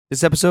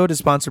This episode is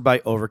sponsored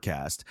by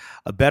Overcast,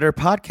 a better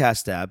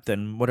podcast app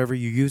than whatever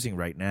you're using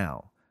right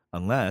now,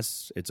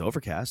 unless it's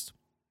Overcast.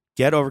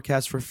 Get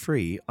Overcast for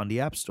free on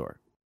the App Store.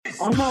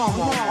 전화가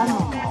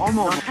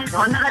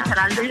잘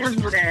안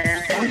들려서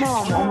그래.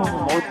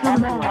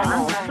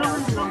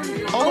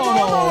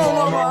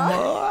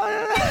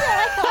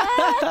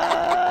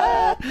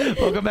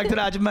 Welcome back to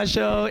the Ajumma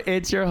Show.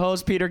 It's your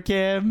host, Peter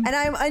Kim. And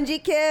I'm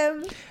Anji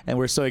Kim. And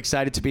we're so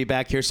excited to be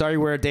back here. Sorry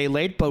we're a day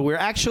late, but we're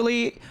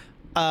actually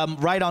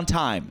right on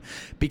time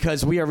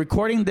because we are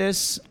recording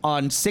this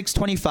on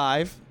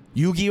 6/25,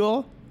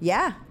 Yu-Gi-Oh!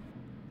 Yeah.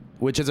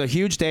 Which is a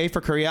huge day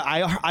for Korea.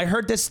 I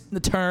heard this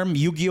term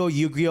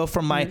Yu-Gi-Oh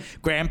from my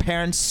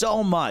grandparents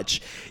so much.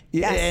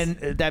 Yes.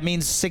 And that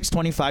means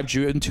 6/25,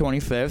 June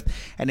 25th.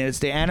 And it's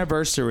the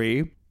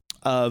anniversary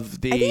of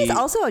the... I think it's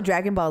also a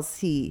Dragon Ball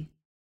Z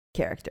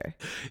character.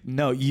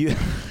 No, you're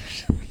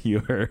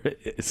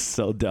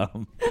so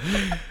dumb.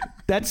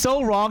 That's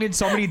so wrong in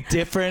so many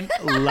different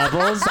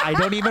levels. I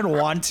don't even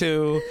want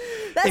to.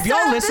 If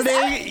y'all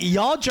listening,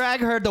 y'all drag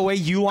her the way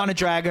you want to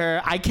drag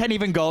her. I can't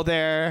even go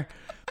there.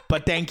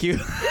 But thank you.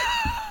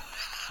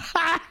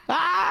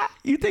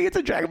 You think it's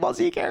a Dragon Ball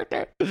Z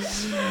character?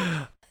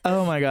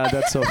 Oh my God,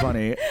 that's so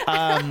funny.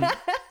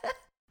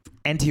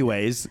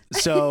 Anyways,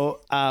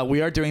 so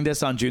we are doing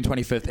this on June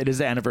 25th. It is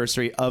the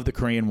anniversary of the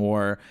Korean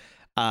War.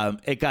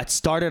 It got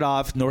started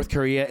off, North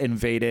Korea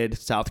invaded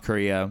South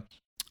Korea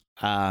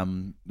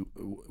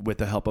with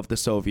the help of the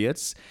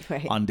Soviets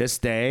on this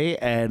day.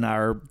 And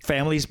our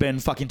family's been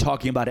fucking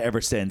talking about it ever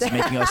since,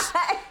 making us...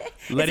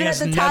 letting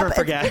us never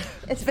forget.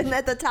 It's been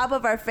at the top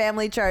of our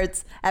family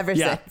charts ever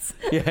since.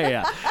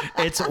 Yeah.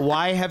 It's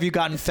why have you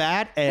gotten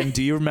fat? And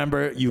do you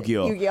remember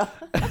Yu-Gi-Oh? Yu-Gi-Oh.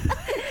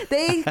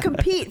 They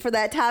compete for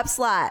that top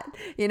slot,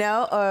 you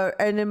know?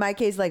 And in my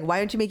case, like, why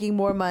aren't you making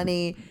more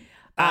money?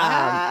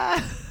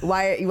 Why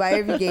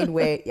have you gained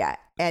weight? Yeah.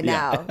 And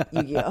now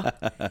Yu-Gi-Oh.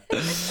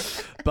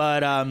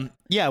 But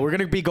we're going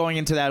to be going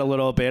into that a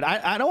little bit.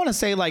 I don't want to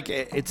say like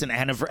it's an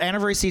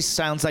anniversary.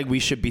 Sounds like we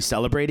should be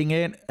celebrating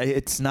it.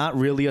 It's not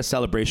really a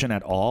celebration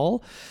at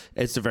all.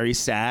 It's a very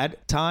sad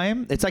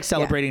time. It's like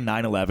celebrating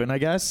 9/11, I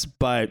guess.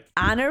 But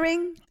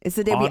honoring is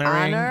the day we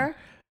honor,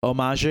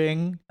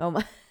 homaging,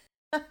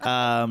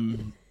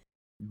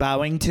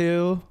 bowing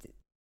to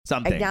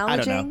something. Acknowledging. I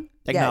don't know.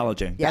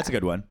 Acknowledging. Yeah. That's a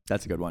good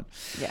one.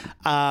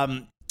 Yeah.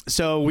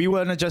 So we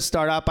want to just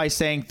start out by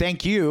saying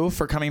thank you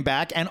for coming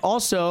back, and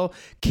also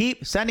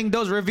keep sending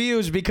those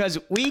reviews because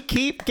we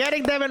keep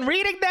getting them and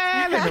reading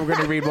them. And we're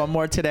going to read one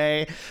more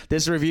today.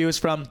 This review is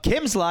from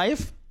Kim's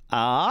Life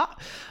on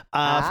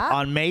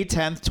May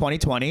 10th,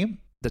 2020.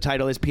 The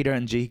title is Peter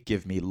and G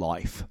Give Me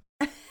Life.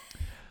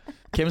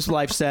 Kim's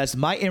Life says,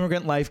 my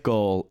immigrant life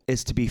goal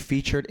is to be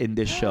featured in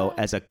this show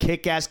as a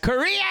kick-ass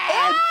Korean.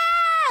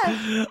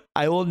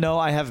 I will know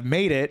I have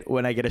made it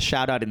when I get a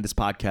shout out in this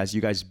podcast.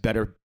 You guys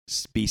better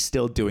be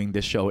still doing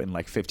this show in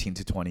like 15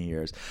 to 20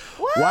 years.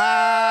 What?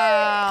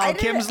 Wow.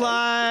 Kim's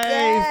Life.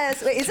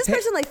 Yes. Wait, is this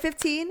person like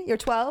 15? You're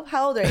 12?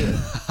 How old are you?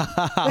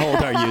 How old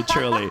are you,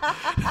 truly?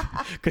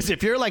 Because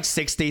if you're like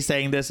 60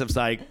 saying this, it's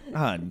like,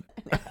 hun.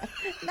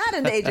 Not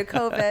in the age of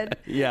COVID.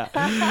 Yeah.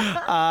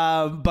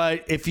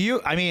 But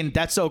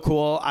that's so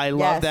cool. I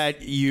love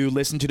that you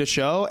listen to the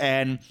show.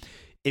 And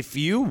if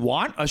you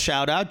want a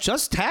shout out,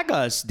 just tag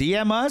us,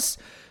 DM us.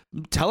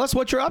 Tell us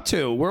what you're up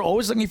to. We're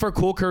always looking for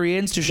cool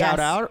Koreans to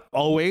shout out,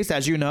 always,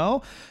 as you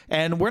know.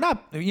 And we're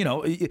not,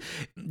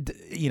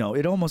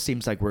 it almost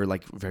seems like we're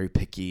like very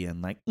picky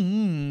and like,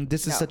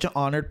 this is such an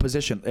honored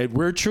position.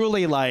 We're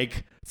truly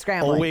like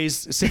scrambling.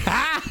 Always.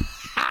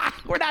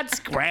 We're not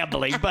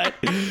scrambling, but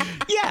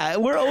yeah,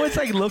 we're always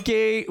like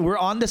looking. We're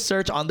on the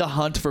search, on the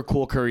hunt for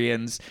cool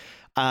Koreans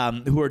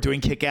who are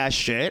doing kick-ass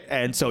shit.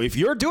 And so if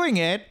you're doing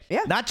it,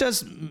 not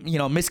just,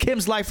 Miss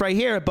Kim's Life right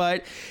here,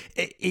 but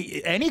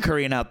any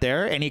Korean out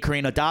there, any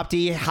Korean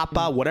adoptee,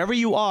 hapa, whatever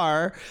you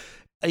are,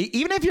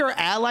 even if you're an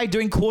ally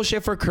doing cool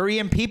shit for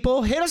Korean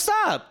people, hit us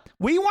up.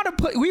 We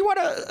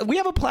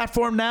have a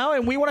platform now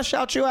and we want to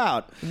shout you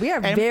out. We are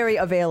very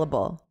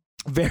available.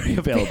 Very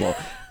available.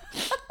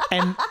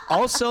 And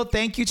also,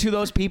 thank you to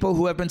those people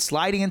who have been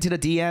sliding into the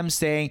DMs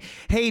saying,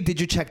 hey, did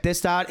you check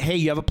this out? Hey,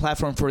 you have a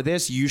platform for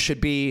this. You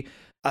should be,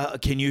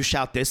 can you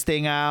shout this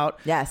thing out?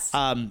 Yes.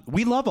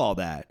 We love all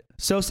that.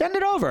 So send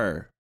it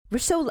over.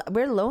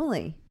 We're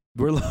lonely.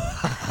 We're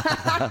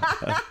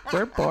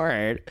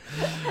bored.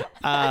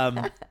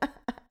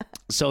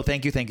 So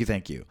thank you.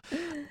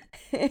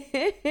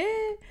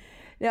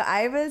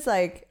 I was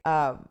like,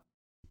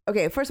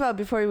 okay, first of all,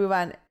 before we move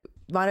on,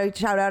 want to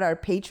shout out our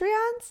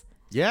Patreons?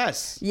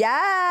 Yes.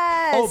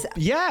 Yes. Oh,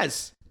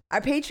 yes. Our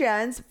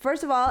Patreons.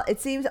 First of all,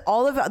 it seems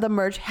all of the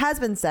merch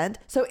has been sent.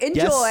 So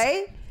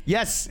enjoy.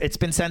 Yes, it's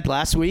been sent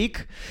last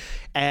week.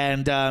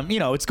 And,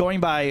 it's going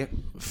by,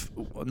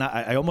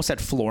 I almost said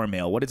floor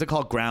mail. What is it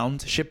called?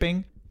 Ground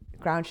shipping?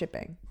 Ground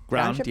shipping.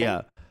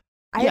 Yeah.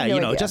 I have no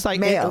idea. Just like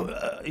mail.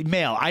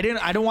 Mail. I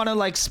don't want to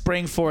like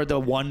spring for the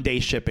 1 day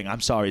shipping. I'm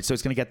sorry. So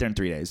it's going to get there in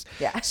 3 days.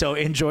 Yeah. So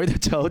enjoy the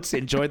totes,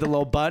 enjoy the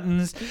little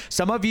buttons.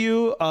 Some of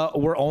you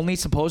were only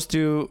supposed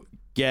to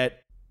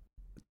get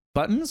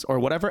buttons or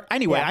whatever.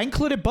 Anyway, I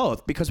included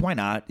both because why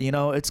not? You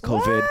know, it's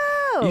COVID.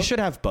 Wow. You should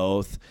have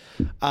both.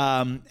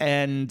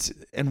 And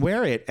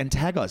wear it and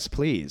tag us,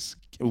 please.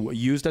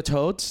 Use the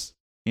totes,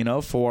 you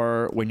know,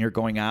 for when you're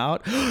going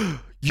out.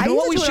 You know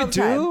what we should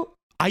do?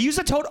 I use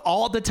a tote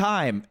all the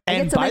time.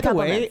 And by the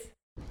way,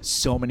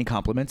 so many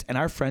compliments. And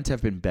our friends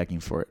have been begging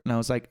for it. And I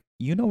was like,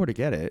 you know where to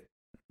get it.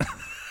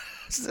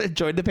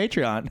 Join the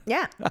Patreon.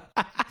 Yeah.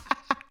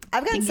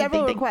 I've gotten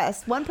several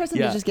requests. One person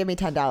did just give me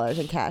 $10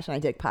 in cash, and I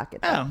did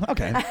pocket that. Oh,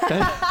 okay.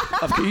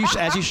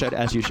 As you should.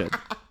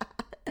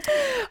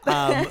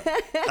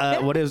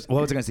 What was I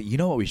going to say? You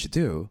know what we should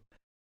do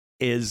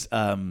is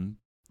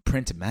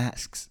print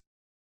masks.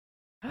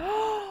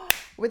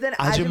 With an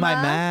Ajumma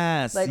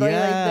mask. Like going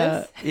like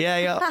this?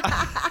 Yeah.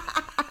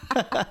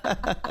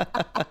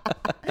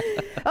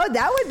 Oh,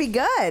 that would be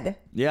good.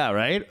 Yeah,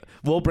 right?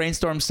 We'll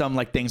brainstorm some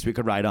like things we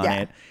could write on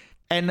it.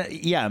 And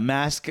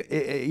mask.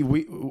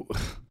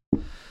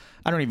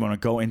 I don't even want to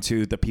go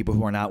into the people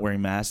who are not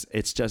wearing masks.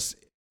 It's just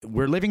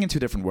we're living in two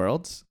different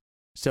worlds.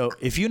 So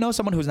if you know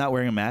someone who's not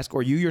wearing a mask,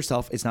 or you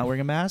yourself is not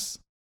wearing a mask,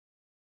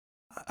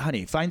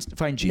 honey, find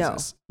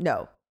Jesus.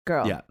 No,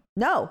 girl. Yeah.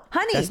 No,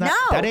 honey, no.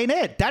 That ain't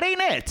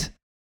it.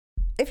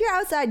 If you're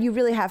outside, you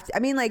really have to. I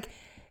mean, like,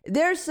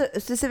 there's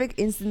specific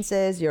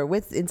instances you're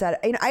with inside.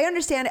 You know, I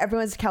understand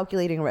everyone's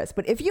calculating risk,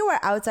 but if you are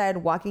outside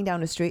walking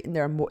down the street and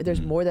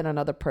there's more than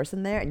another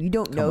person there and you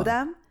don't know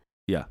them.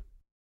 Yeah.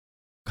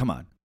 Come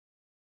on.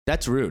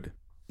 That's rude.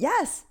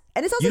 Yes.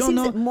 And it also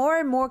seems more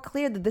and more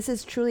clear that this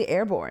is truly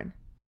airborne.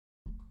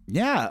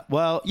 Yeah.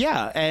 Well,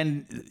 yeah.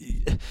 And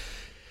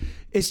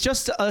it's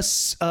just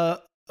a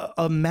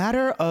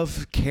matter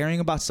of caring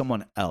about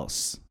someone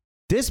else.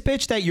 This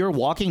bitch that you're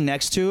walking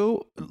next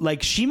to,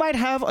 like, she might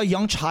have a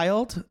young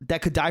child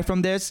that could die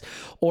from this,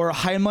 or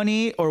high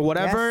money or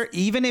whatever. Yes.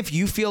 Even if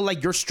you feel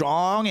like you're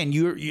strong and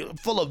you're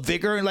full of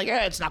vigor and like,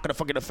 it's not going to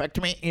fucking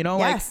affect me. You know,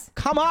 like,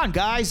 come on,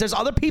 guys. There's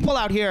other people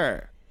out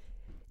here.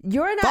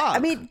 You're not, I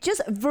mean,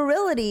 just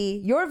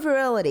virility, your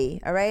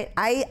virility, all right?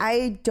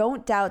 I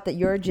don't doubt that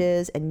your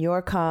jizz and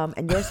your cum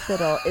and your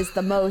spittle is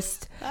the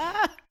most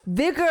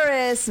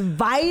vigorous,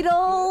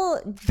 vital,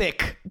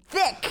 thick.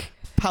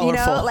 Powerful. You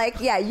know, like,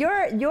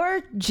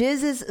 your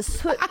jizz's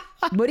soot,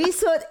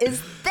 soot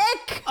is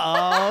thick.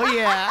 Oh,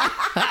 yeah.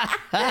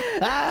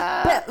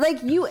 But,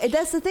 like,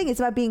 that's the thing. It's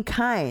about being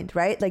kind,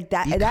 right? Like,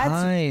 that's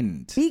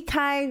kind. Be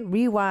kind,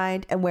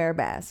 rewind, and wear a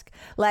mask.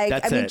 Like,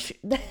 I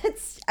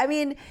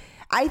mean,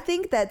 I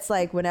think that's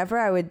like whenever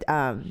I would,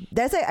 I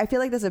feel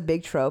like there's a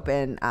big trope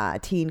in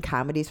teen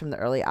comedies from the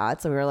early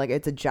aughts. So we were like,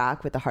 it's a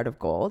jock with a heart of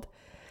gold.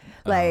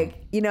 Like,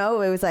 you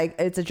know, it was like,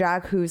 it's a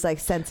jock who's like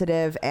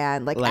sensitive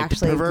and like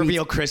actually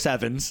proverbial Chris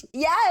Evans.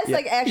 Yes. Yeah,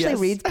 like actually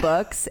reads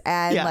books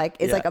and like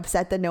is like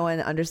upset that no one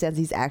understands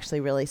he's actually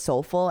really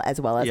soulful as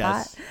well as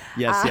hot.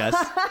 Yes.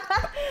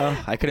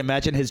 Oh, I could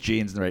imagine his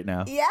jeans right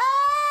now. Yeah.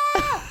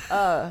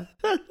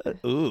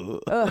 Ooh.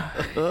 But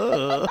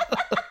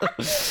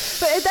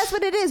that's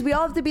what it is. We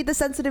all have to be the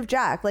sensitive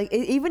jock. Like,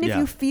 even if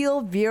you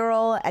feel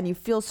virile and you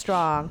feel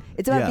strong,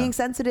 it's about being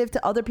sensitive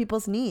to other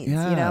people's needs, you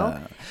know?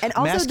 And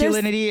also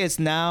masculinity is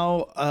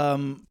now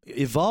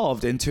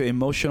evolved into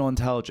emotional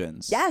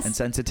intelligence and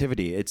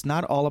sensitivity. It's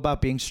not all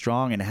about being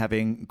strong and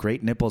having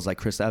great nipples like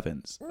Chris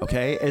Evans.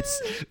 Okay?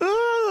 It's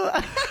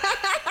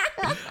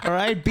all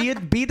right?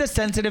 Be the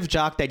sensitive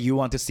jock that you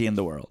want to see in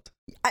the world.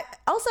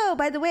 Also,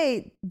 by the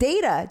way,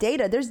 data.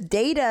 There's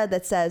data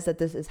that says that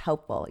this is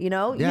helpful. You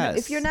know,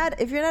 if you're not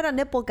a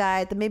nipple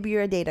guy, then maybe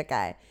you're a data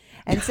guy.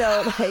 And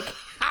so, like,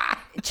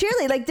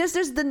 truly, like,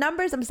 there's the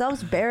numbers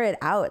themselves bear it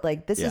out.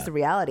 Like, this is the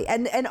reality.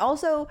 And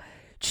also,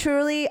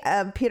 truly,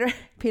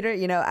 Peter,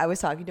 you know, I was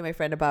talking to my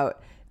friend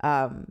about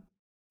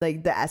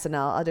like the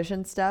SNL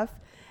audition stuff.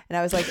 And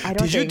I was like,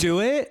 Did you do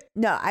it?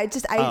 No, I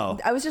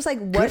was just like,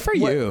 what? Good for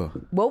you.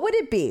 What would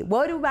it be?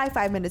 What would my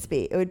 5 minutes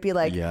be? It would be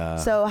like,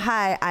 so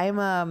hi,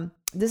 I'm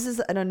this is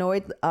an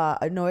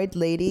annoyed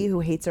lady who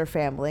hates her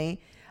family.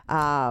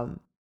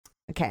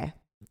 Okay,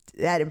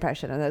 that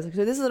impression. And I was like,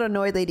 so this is an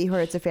annoyed lady who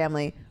hates her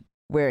family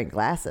wearing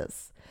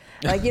glasses.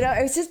 Like, you know,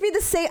 it's just be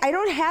the same. I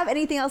don't have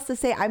anything else to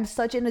say. I'm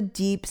such in a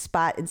deep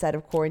spot inside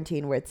of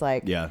quarantine where it's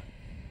like, you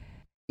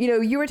know,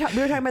 we were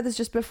talking about this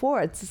just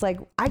before. It's just like,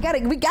 I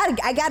gotta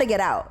get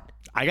out.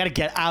 I gotta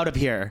get out of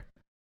here.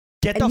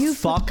 Get the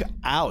fuck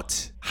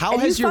out. How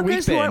has your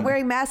week been? Who aren't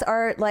wearing masks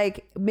are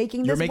like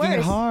making this worse. You're making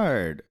it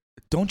hard.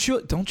 Don't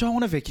y'all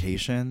want a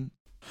vacation?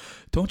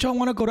 Don't y'all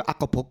want to go to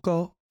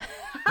Acapulco?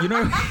 You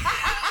know. Don't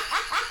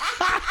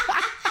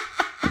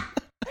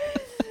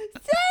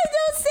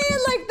say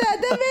it like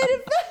that. That made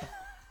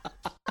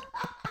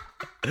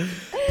it.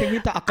 Take me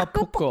to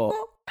Acapulco.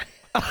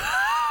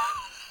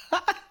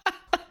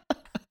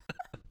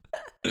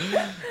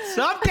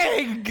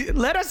 Something.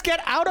 Let us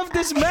get out of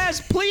this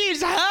mess.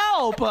 Please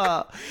help.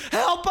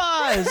 Help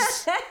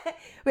us.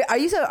 Wait, are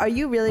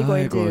you really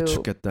going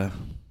to?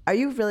 Are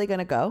you really going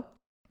to go?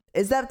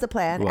 Is that the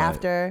plan? What?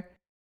 After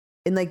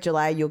in like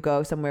July, you'll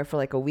go somewhere for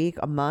like a week,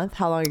 a month?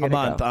 How long are you going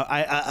to go?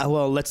 I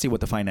well, let's see what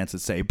the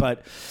finances say,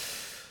 but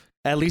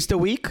at least a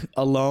week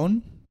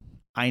alone.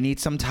 I need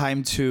some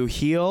time to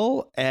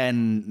heal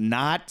and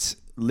not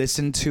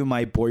listen to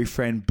my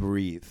boyfriend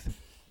breathe.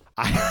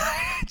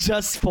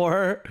 Just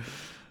for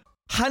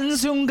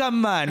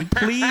한순간만,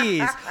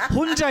 please.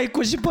 혼자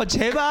있고 싶어,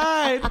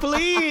 제발,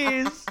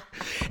 please.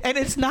 And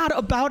it's not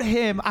about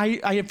him.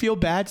 I feel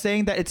bad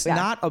saying that. It's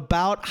not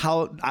about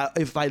how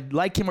if I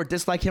like him or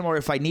dislike him or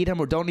if I need him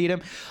or don't need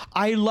him.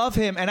 I love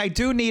him and I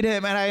do need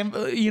him and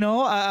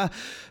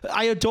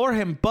I adore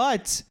him,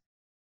 but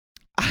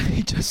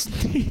I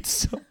just need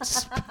some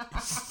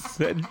space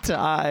and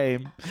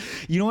time.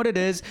 You know what it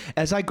is?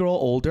 As I grow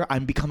older,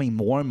 I'm becoming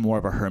more and more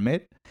of a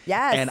hermit.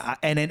 Yes.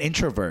 And an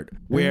introvert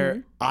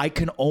where I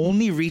can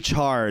only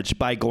recharge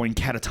by going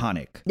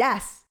catatonic.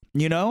 Yes.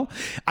 You know,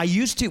 I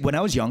used to, when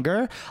I was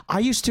younger, I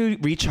used to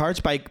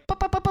recharge by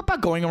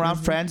going around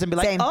friends and be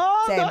like, Same.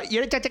 oh, Same. no,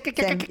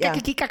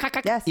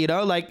 Yes. you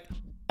know, like,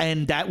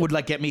 and that would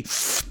like get me,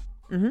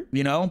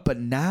 you know, but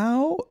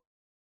now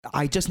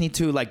I just need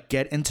to like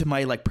get into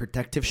my like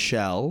protective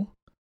shell,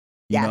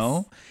 you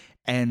know,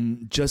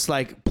 and just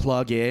like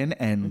plug in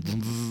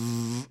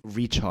and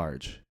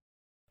recharge.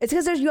 It's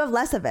because you have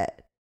less of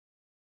it.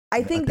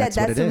 I think that's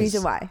the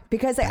reason why.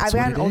 Because like, I've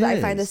gotten older,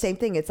 I find the same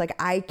thing. It's like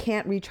I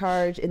can't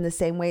recharge in the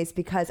same ways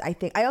because I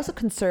think I also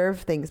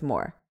conserve things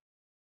more.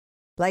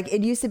 Like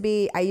it used to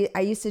be, I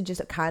used to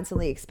just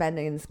constantly expend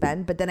and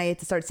spend, but then I had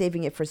to start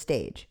saving it for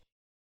stage.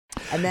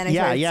 And then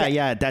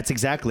that's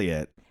exactly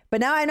it.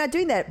 But now I'm not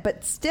doing that.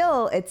 But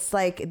still, it's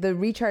like the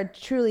recharge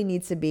truly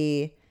needs to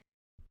be,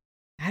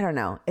 I don't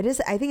know. It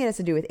is. I think it has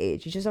to do with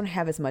age. You just don't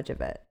have as much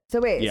of it. So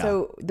wait. Yeah.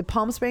 So the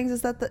Palm Springs,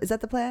 is that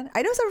the plan?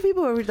 I know some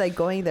people are like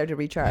going there to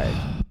recharge.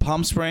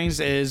 Palm Springs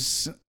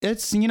it's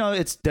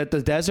that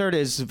the desert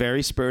is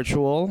very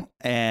spiritual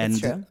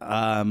and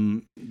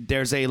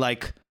there's a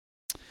like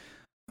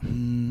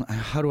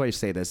how do I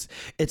say this?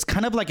 It's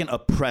kind of like an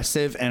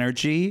oppressive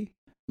energy,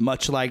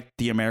 much like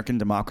the American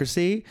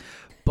democracy,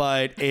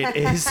 but it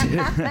is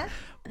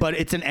but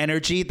it's an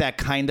energy that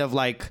kind of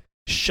like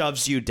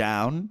shoves you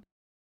down.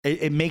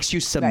 It makes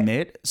you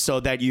submit so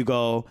that you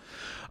go,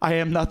 I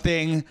am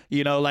nothing,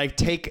 you know, like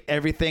take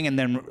everything and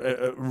then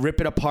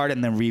rip it apart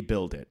and then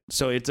rebuild it.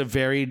 So it's a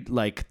very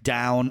like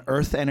down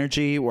earth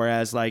energy.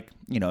 Whereas like,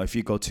 you know, if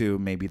you go to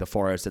maybe the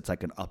forest, it's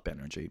like an up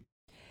energy.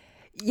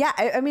 Yeah.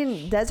 I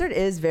mean, desert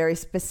is very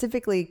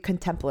specifically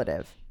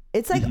contemplative.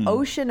 It's like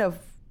ocean of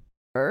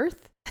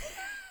earth.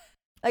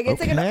 Like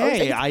it's like an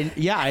ocean.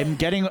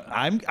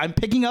 I'm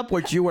picking up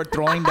what you were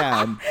throwing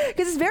down.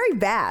 Because it's very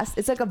vast.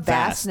 It's like a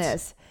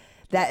vastness.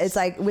 That it's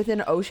like within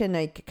an ocean,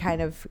 like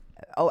kind of,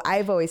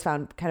 I've always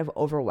found kind of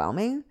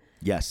overwhelming.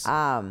 Yes.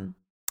 Because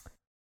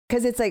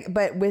it's like,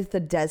 but with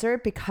the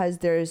desert, because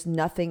there's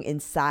nothing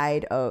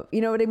inside of, you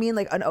know what I mean?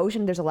 Like an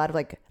ocean, there's a lot of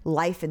like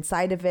life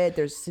inside of it.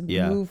 There's some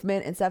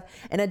movement and stuff.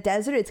 And a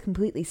desert, it's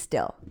completely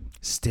still.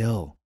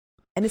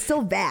 And it's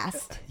still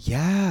vast.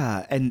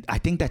 Yeah. And I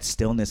think that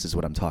stillness is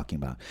what I'm talking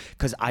about.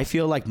 Because I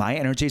feel like my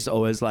energy is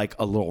always like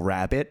a little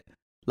rabbit.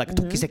 Like a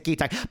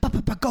tokiseki, it's like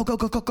go,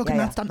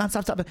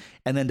 non-stop.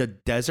 And then the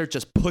desert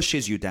just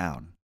pushes you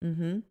down.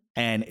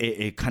 And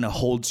it kind of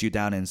holds you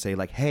down and say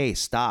like, hey,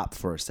 stop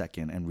for a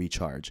second and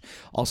recharge.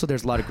 Also,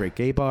 there's a lot of great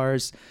gay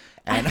bars.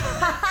 And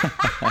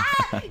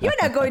You're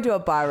not going to a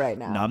bar right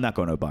now. No, I'm not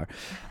going to a bar.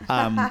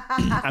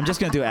 I'm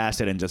just going to do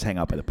acid and just hang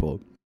out by the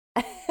pool.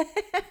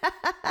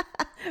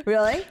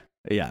 Really?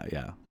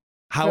 Yeah.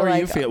 How are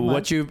you feeling?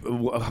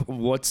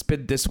 What's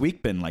been this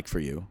week been like for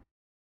you?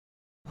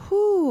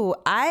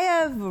 I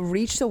have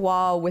reached a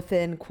wall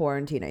within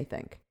quarantine, I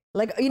think.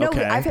 Like, you know,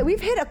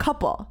 we've hit a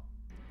couple.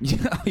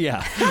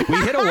 Yeah. We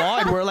hit a wall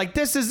and we're like,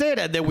 this is it.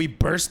 And then we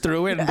burst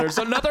through it and there's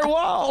another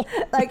wall.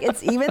 Like,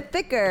 it's even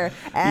thicker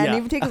and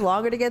even takes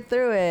longer to get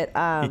through it.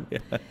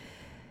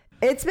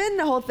 It's been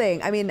the whole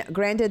thing. I mean,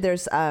 granted,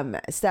 there's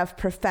stuff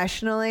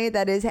professionally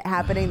that is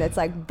happening that's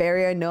like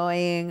very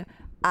annoying.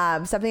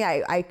 Something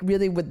I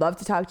really would love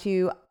to talk to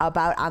you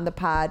about on the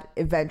pod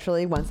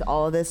eventually once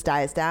all of this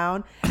dies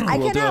down.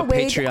 We'll do a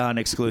Patreon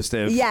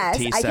exclusive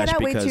tea sesh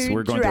because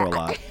we're going through a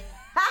lot.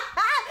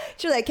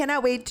 Truly, I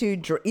cannot wait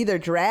to either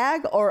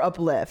drag or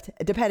uplift,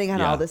 depending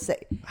on all this.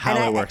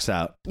 How it works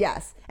out.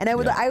 Yes. And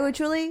I would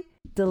truly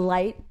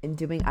delight in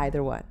doing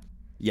either one.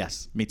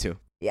 Yes, me too.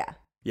 Yeah.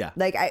 Yeah.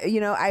 Like,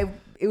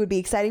 it would be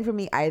exciting for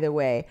me either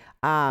way.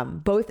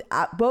 Both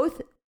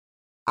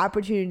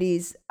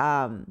opportunities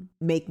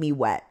make me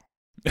wet.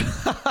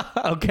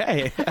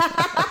 Okay.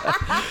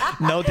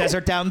 No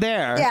desert down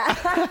there.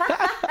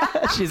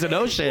 Yeah. She's an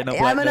ocean of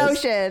I'm an wetness.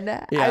 ocean.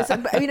 Yeah.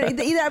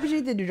 Either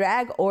opportunity to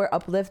drag or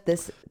uplift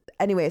this.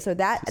 Anyway, so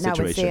that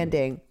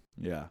notwithstanding.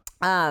 Yeah.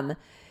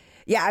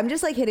 Yeah, I'm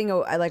just like hitting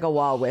a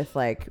wall with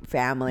like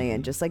family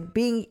and just like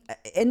being,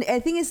 and I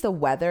think it's the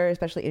weather,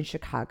 especially in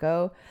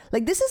Chicago.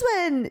 Like this is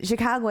when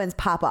Chicagoans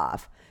pop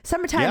off.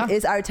 Summertime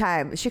is our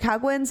time.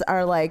 Chicagoans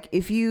are like,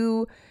 if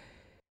you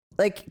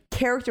like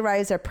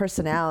characterize their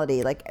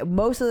personality, like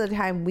most of the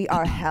time we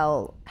are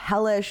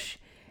hellish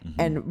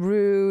and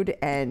rude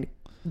and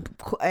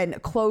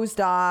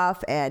closed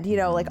off and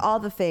like all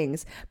the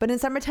things. But in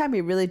summertime we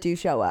really do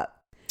show up.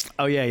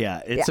 Oh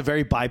yeah. It's a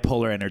very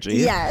bipolar energy.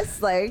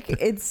 Yes, like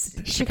it's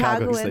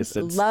Chicago Chicagoans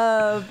existence.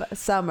 love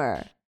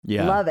summer.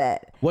 Yeah. Love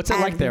it. What's it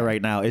like there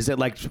right now? Is it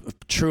like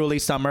truly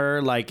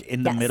summer, like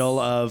in the middle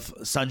of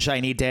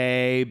sunshiny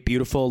day,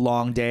 beautiful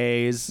long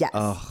days? Yes.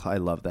 Oh, I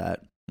love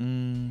that.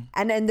 And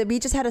then the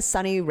beach just had a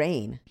sunny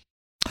rain.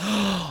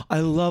 I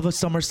love a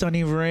summer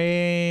sunny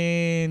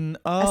rain.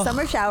 Oh. A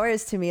summer shower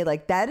is to me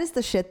like that is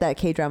the shit that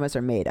K-dramas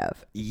are made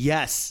of.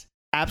 Yes.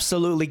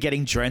 Absolutely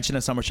getting drenched in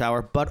a summer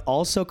shower, but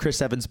also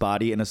Chris Evans'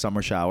 body in a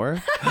summer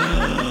shower.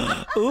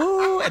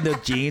 Ooh, and the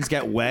jeans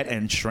get wet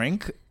and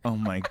shrink. Oh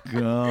my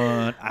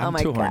God. I'm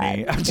too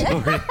horny. I'm too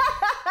horny.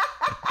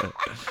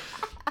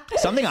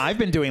 Something I've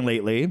been doing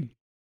lately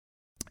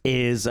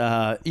is,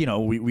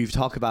 we've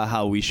talked about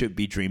how we should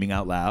be dreaming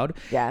out loud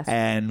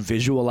and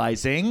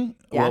visualizing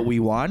what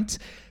we want.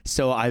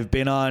 So I've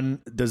been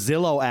on the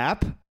Zillow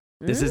app.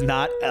 This is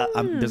not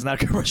there's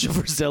not a commercial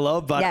for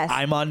Zillow, but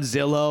I'm on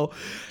Zillow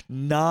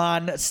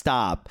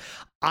nonstop.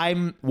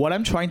 What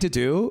I'm trying to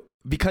do,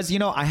 because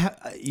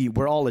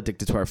we're all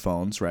addicted to our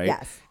phones, right?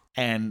 Yes.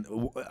 And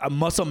a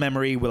muscle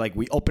memory,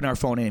 we open our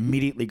phone and I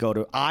immediately go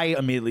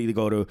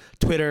to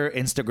Twitter,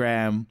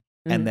 Instagram,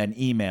 and then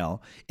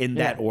email in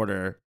that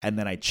order, and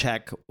then I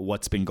check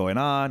what's been going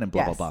on and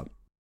blah blah blah.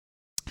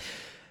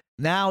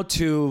 Now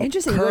to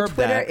interesting, curb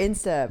Twitter, that,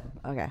 Insta.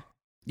 Okay.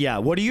 Yeah,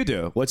 what do you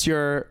do? What's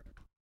your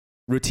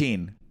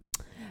routine?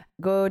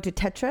 Go to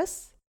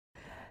Tetris.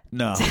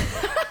 No.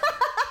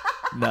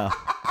 No,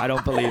 I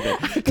don't believe it.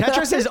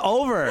 Tetris is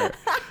over.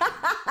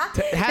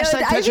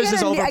 Hashtag Tetris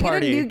is over I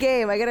party.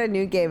 I got a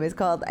new game. It's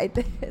called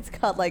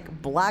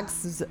like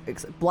Blocks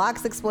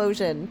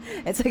Explosion.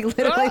 It's like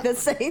literally the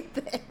same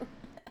thing.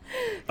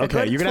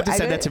 Okay, you're gonna have to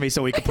send that to me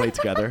so we can play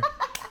together.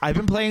 I've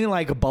been playing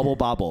like Bubble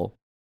Bobble.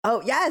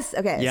 Oh yes,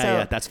 okay.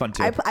 Yeah, that's fun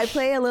too. I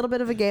play a little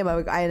bit of a game,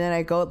 and then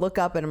I go look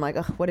up, and I'm like,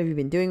 oh, what have you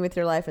been doing with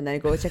your life? And then I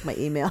go check my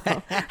email,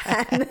 and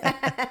then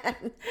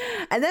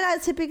I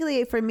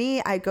typically, for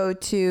me, I go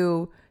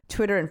to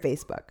Twitter and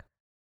Facebook.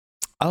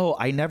 Oh,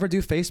 I never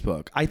do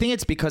Facebook. I think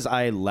it's because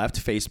I left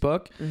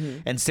Facebook,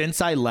 and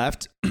since I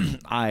left,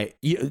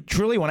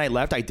 truly when I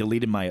left, I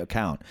deleted my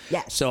account.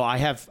 Yes. So I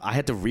had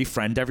to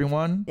refriend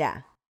everyone.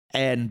 Yeah.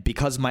 And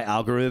because my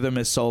algorithm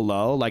is so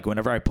low, like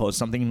whenever I post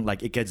something,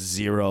 like it gets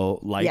 0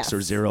 likes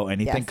or 0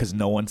 anything because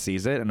no one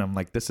sees it. And I'm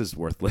like, this is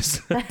worthless.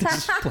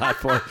 This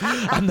platform.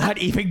 I'm not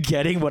even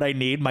getting what I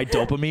need, my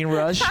dopamine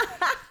rush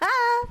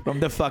from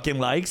the fucking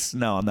likes.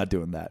 No, I'm not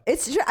doing that.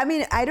 It's true. I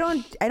mean, I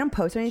don't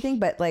post anything,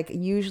 but like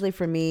usually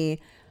for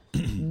me,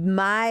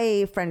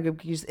 my friend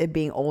group, it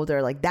being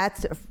older, like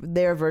that's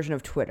their version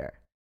of Twitter.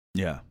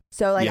 Yeah.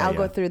 So like I'll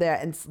go through there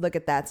and look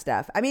at that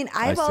stuff. I mean,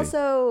 I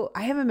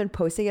haven't been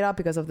posting it all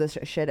because of this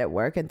shit at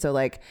work. And so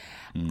like,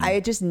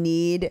 I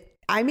made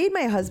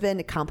my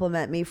husband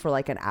compliment me for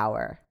like an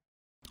hour.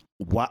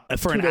 What?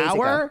 For an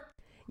hour? Ago.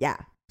 Yeah.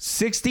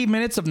 60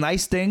 minutes of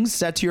nice things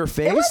said to your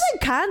face? It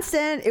wasn't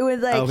constant. It was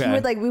like, he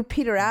would like, we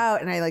peter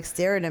out and I like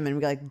stare at him and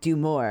be like, do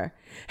more.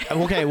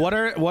 Okay. What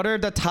are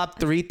the top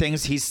 3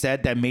 things he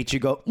said that made you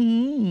go,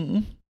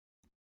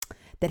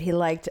 That he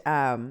liked,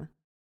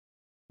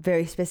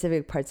 very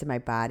specific parts of my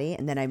body,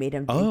 and then I made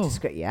him think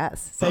discreet.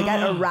 Yes, so he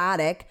got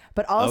erotic,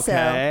 but also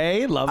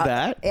love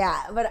that.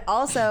 Yeah, but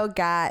also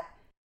got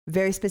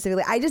very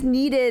specifically. I just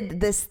needed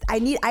this.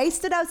 I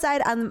stood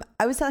outside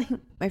I was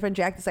telling my friend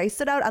Jack this. I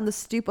stood out on the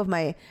stoop of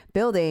my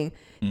building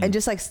and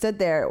just like stood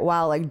there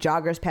while like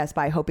joggers passed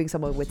by, hoping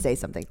someone would say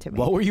something to me.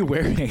 What were you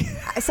wearing?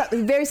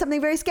 Something very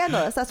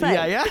scandalous. That's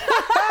right. Yeah.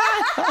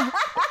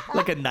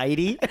 Like a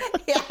nightie.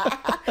 Yeah.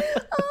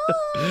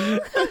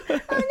 Oh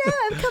no,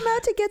 I've come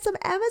out to get some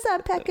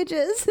Amazon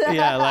packages.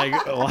 Yeah,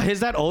 like why is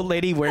that old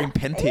lady wearing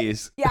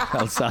panties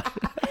outside?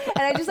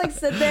 And I just like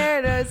sit there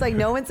and it's like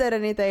no one said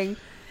anything.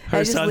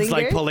 Her son's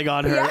like pulling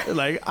on her,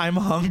 like, I'm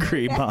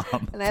hungry,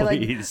 Mom. And I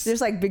like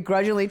just like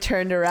begrudgingly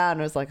turned around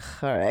and was like,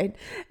 all right.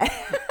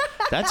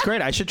 That's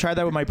great. I should try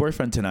that with my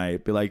boyfriend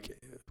tonight. Be like,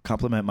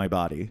 compliment my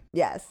body.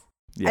 Yes.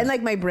 Yeah. And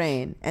like my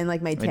brain and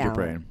like my talent. Your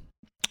brain.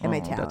 And my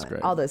talent. That's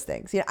great. All those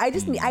things. I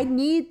just I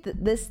need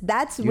this.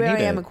 That's where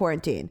I am in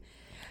quarantine.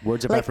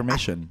 Words of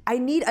affirmation. I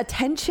need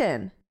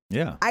attention.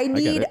 Yeah. I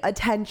need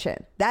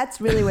attention. That's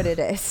really what it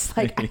is.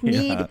 Like I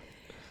need,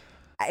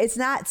 it's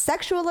not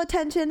sexual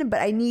attention,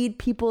 but I need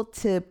people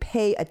to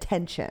pay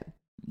attention.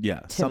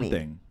 Yeah.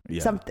 Something. Me.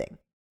 Yeah. Something.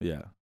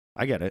 Yeah.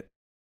 I get it.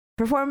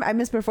 I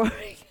miss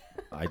performing.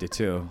 I did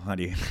too,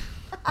 honey.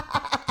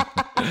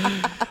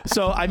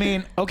 So, I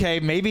mean, okay,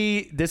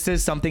 maybe this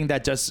is something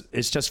that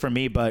is just for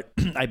me, but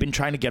I've been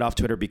trying to get off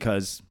Twitter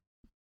because,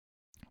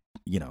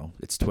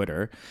 it's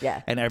Twitter.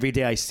 Yeah. And every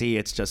day I see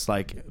it's just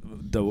like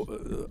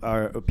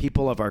our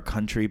people of our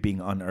country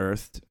being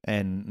unearthed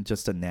and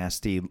just a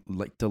nasty,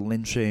 like the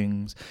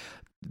lynchings.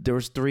 There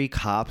was 3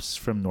 cops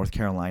from North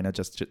Carolina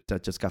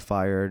that just got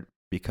fired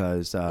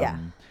because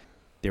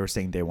they were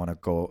saying they want to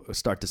go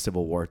start the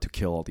Civil War to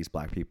kill all these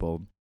black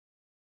people.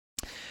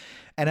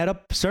 And at a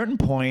certain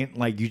point,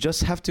 like you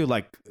just have to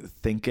like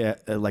think,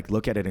 like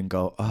look at it and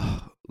go,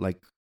 oh,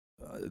 like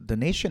the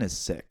nation is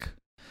sick.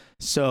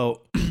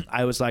 So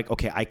I was like,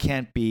 okay, I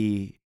can't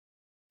be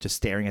just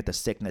staring at the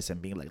sickness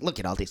and being like, look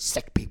at all these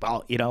sick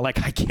people,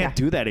 like I can't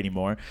do that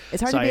anymore.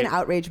 It's hard to be in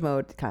outrage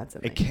mode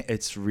constantly.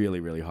 It's really,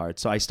 really hard.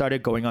 So I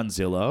started going on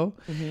Zillow,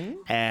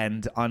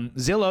 and on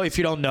Zillow, if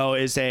you don't know,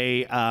 is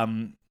a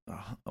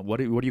what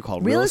do you call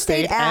it? Real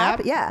estate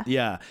app? Yeah.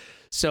 Yeah.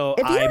 So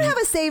if you don't have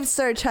a saved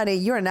search, honey,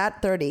 you're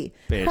not 30.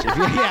 Bitch.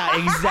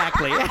 Yeah,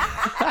 exactly.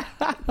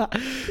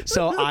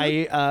 So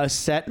I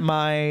set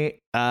my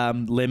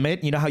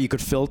limit. You know how you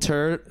could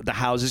filter the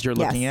houses you're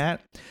looking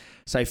at?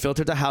 So I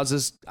filtered the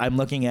houses I'm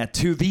looking at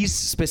to these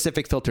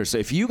specific filters. So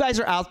if you guys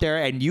are out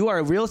there and you are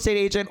a real estate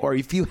agent, or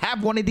if you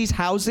have one of these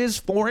houses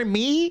for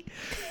me,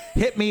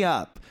 hit me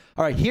up.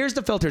 All right, here's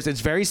the filters.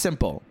 It's very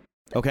simple.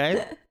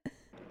 Okay.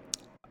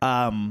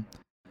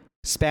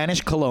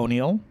 Spanish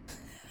colonial.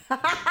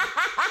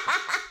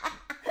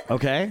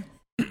 Okay.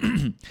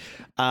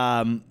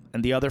 And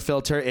the other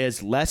filter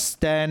is less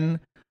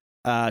than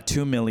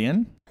 2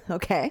 million.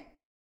 Okay.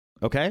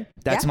 Okay.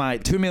 That's my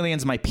 2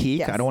 million's my peak.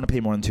 Yes. I don't want to pay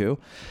more than 2.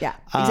 Yeah,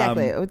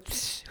 exactly.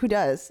 Who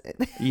does?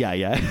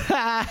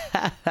 Yeah.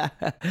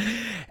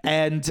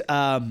 And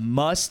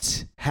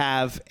must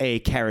have a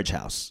carriage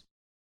house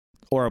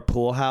or a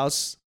pool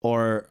house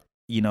or,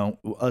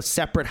 a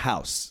separate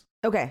house.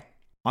 Okay.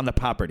 On the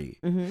property.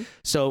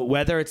 So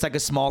whether it's like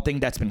a small thing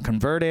that's been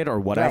converted or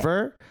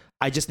whatever,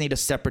 I just need a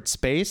separate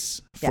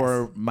space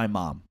for my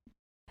mom.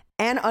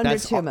 And under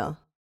 2 mil.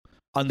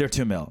 Under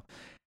 2 mil.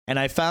 And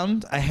I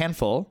found a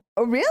handful.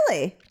 Oh,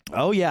 really?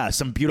 Oh, yeah.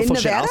 Some beautiful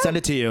shit. I'll send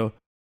it to you.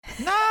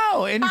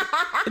 No, in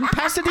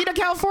Pasadena,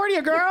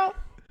 California, girl.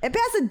 In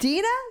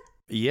Pasadena?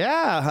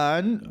 Yeah,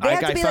 hun. They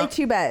have to be like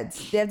 2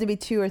 beds. They have to be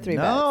 2 or 3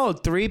 beds. No,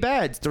 3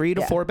 beds. 3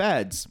 to 4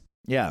 beds.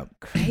 Yeah.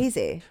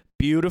 Crazy.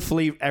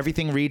 Beautifully,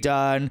 everything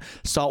redone,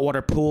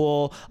 saltwater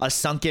pool, a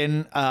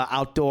sunken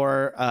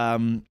outdoor,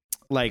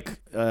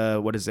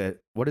 what is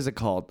it? What is it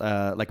called?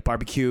 Like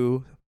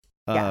barbecue.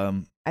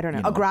 I don't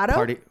know. A grotto?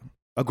 Party.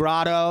 A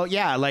grotto.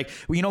 Yeah. Like,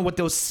 with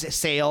those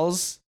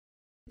sails.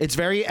 It's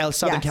very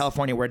Southern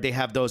California where they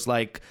have those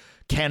like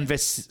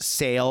canvas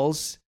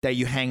sails that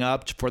you hang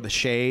up for the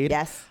shade.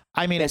 Yes.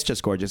 I mean, it's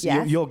just gorgeous.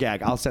 Yes. You'll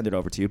gag. I'll send it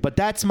over to you. But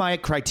that's my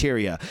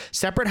criteria.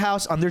 Separate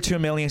house, under 2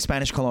 million,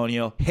 Spanish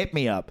colonial. Hit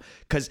me up.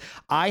 Because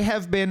I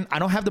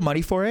don't have the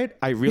money for it.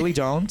 I really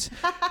don't.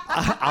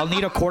 I'll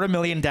need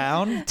 $250,000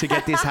 down to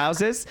get these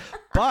houses.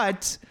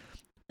 But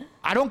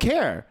I don't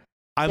care.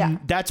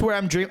 That's where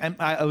I'm dreaming.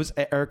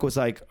 Eric was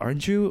like,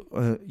 aren't you,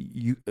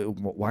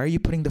 why are you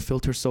putting the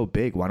filter so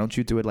big? Why don't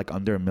you do it like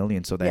under 1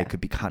 million so that it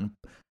could be I'm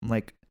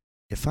like,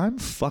 if I'm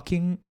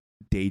fucking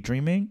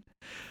daydreaming,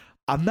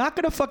 I'm not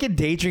going to fucking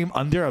daydream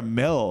under 1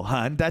 mil,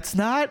 hun. That's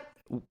not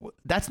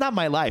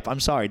my life. I'm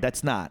sorry.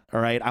 That's not.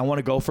 All right. I want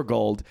to go for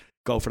gold,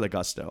 go for the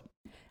gusto.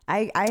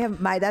 I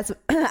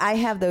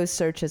have those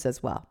searches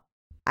as well.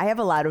 I have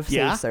a lot of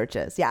saved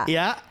searches. Yeah.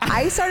 Yeah.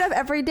 I start off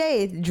every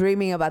day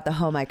dreaming about the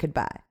home I could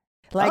buy.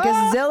 Like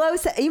as Zillow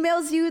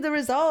emails you the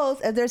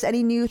results, if there's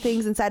any new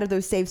things inside of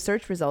those saved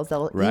search results,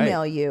 they'll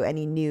email you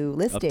any new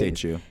listings.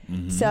 Update you.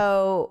 Mm-hmm.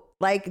 So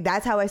like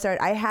that's how I start.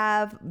 I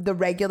have the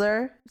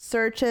regular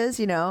searches,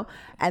 and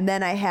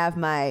then I have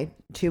my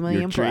 2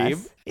 million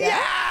plus. Yes.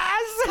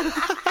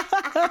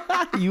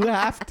 You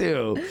have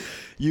to.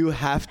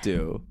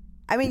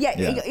 I mean,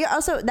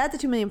 also not the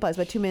 2 million plus,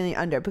 but 2 million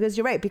under, because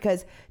you're right.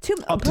 Because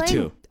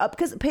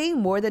because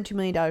paying more than $2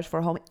 million for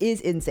a home is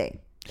insane.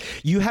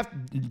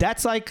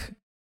 That's like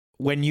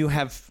when you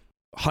have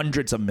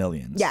hundreds of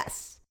millions.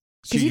 Yes.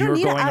 So you're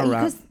going around.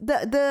 Because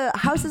the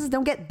houses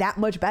don't get that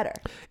much better.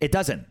 It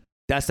doesn't.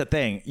 That's the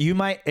thing. You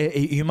might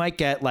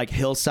get like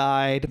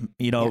hillside,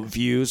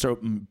 views or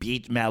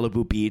beach,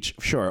 Malibu beach.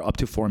 Sure, up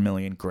to 4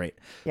 million, great.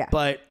 Yeah.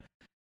 But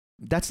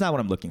that's not what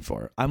I'm looking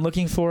for. I'm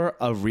looking for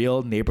a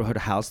real neighborhood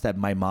house that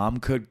my mom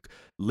could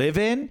live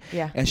in.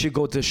 Yeah. And she'd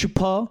go to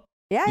Shupa.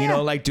 Yeah,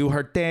 like do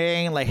her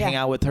thing, like hang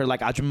out with her like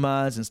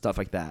ajumas and stuff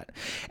like that.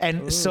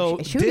 And so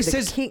she would be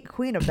the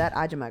queen of that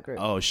ajuma group.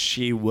 Oh,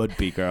 she would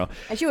be, girl.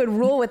 And she would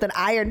rule with an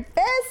iron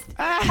fist.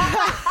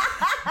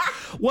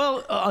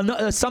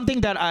 Well,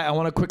 something that I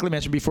want to quickly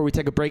mention before we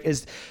take a break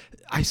is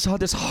I saw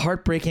this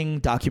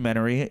heartbreaking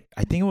documentary.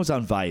 I think it was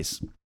on Vice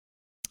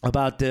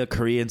about the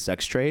Korean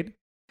sex trade.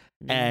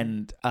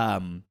 And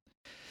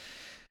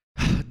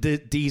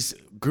these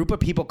group of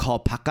people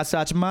called Pakas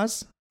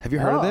ajumas. Have you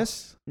heard of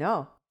this?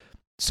 No.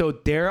 So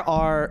there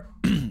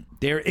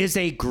is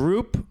a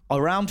group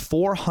around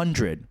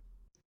 400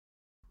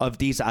 of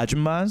these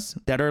ajumas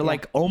that are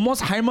like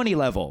almost harmony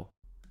level.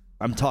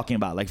 I'm talking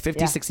about like 50s,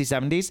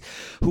 60s, 70s,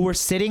 who were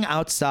sitting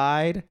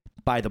outside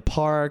by the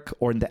park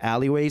or in the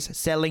alleyways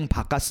selling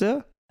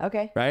pakasa.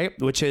 Okay. Right?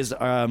 Which is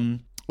a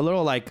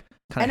little like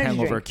kind of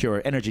hangover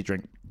cure, energy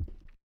drink.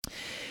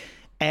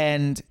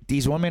 And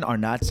these women are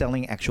not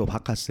selling actual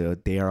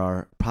pakasa. They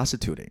are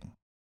prostituting.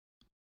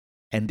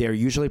 And they're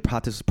usually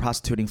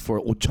prostituting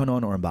for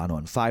 5,000원 or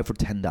 10,000원, $5 for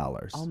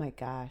 $10. Oh my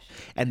gosh.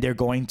 And they're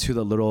going to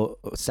the little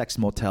sex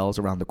motels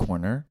around the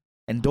corner.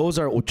 And those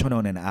are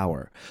 5,000원 an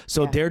hour.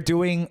 So they're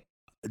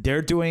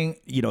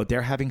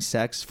having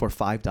sex for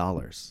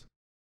 $5.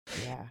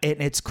 Yeah.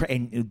 And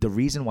and the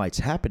reason why it's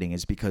happening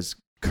is because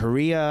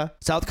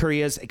South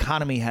Korea's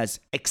economy has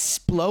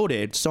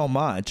exploded so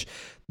much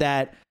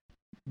that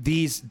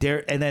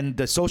and then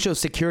the social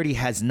security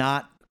has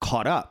not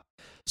caught up.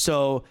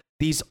 So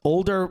these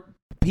older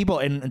people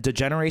in the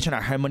generation,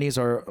 our harmonies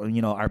or,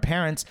 our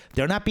parents,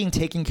 they're not being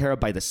taken care of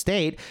by the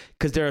state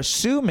because they're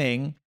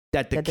assuming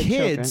that the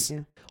kids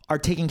children, are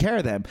taking care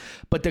of them.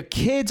 But the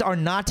kids are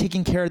not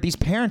taking care of these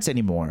parents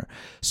anymore.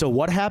 So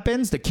what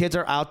happens? The kids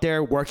are out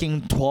there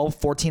working 12,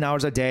 14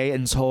 hours a day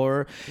in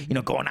Seoul,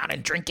 going out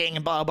and drinking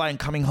and blah, blah, and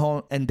coming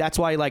home. And that's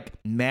why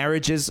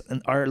marriages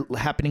are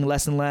happening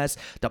less and less.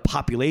 The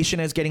population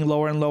is getting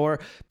lower and lower.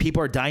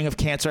 People are dying of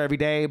cancer every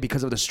day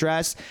because of the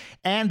stress.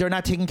 And they're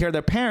not taking care of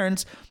their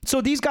parents.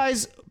 So these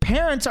guys'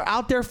 parents are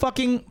out there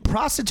fucking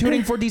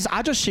prostituting for these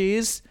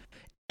ajoshis.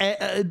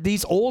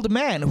 These old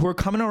men who are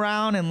coming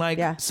around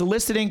and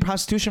soliciting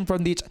prostitution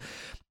from these.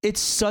 It's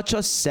such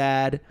a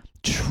sad,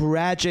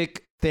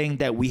 tragic thing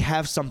that we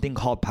have something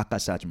called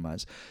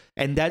pakasajmas.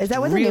 And is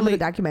that what the name of the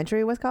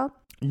documentary was called?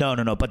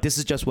 No. But this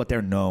is just what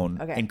they're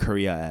known in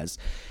Korea as.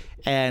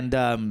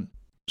 And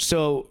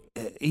so,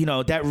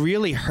 that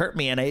really hurt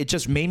me. And it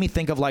just made me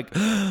think of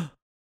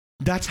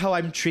that's how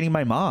I'm treating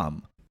my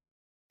mom.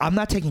 I'm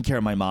not taking care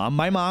of my mom.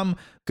 My mom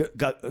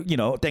got,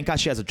 thank God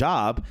she has a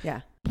job.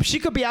 Yeah. She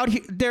could be out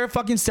there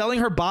fucking selling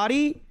her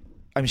body.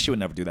 I mean, she would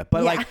never do that.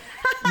 But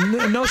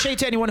no shade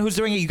to anyone who's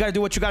doing it. You got to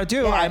do what you got to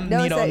do.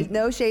 Yeah,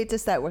 no shade to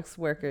sex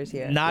workers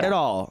here. Not at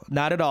all.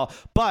 Not at all.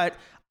 But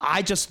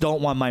I just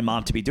don't want my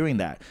mom to be doing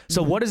that.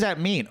 So what does that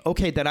mean?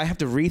 Okay, then I have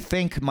to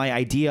rethink my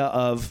idea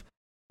of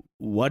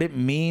what it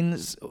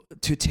means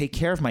to take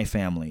care of my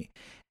family.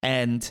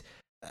 And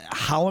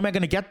how am I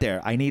going to get there?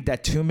 I need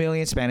that 2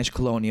 million Spanish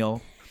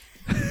colonial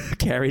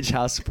carriage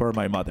house for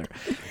my mother.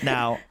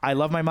 Now, I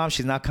love my mom.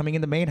 She's not coming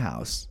in the main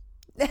house.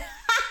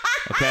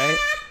 Okay?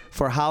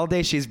 For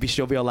holiday,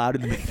 she'll be allowed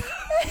in the main house.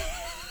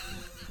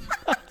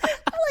 I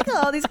like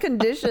all these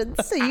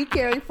conditions so you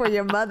caring for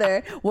your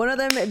mother. One of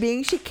them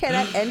being she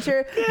cannot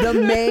enter the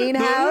main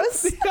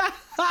house.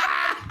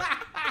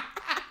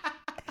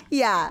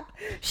 Yeah.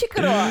 She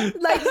could have. For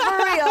real.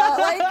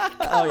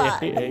 Come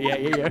on.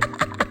 Yeah.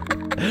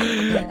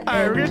 All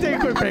right, we're going to take a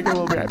quick break and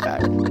we'll be right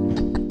back.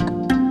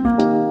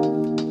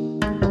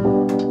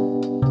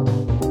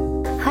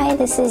 Hi,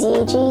 this is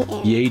Yeji.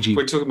 Yeji.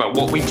 We're talking about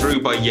what we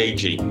drew by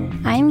Yeji.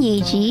 I'm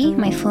Yeji.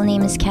 My full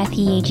name is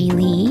Kathy Yeji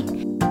Lee.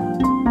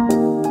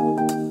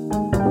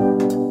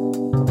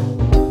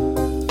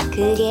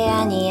 그게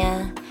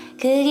아니야,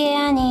 그게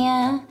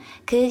아니야,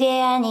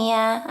 그게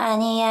아니야,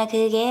 아니야,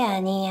 그게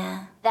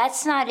아니야.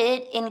 That's not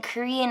it. In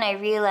Korean, I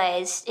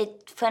realized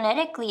it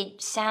phonetically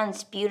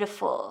sounds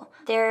beautiful.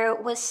 There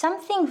was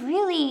something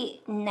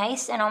really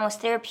nice and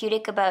almost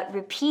therapeutic about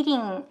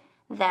repeating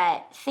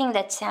that thing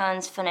that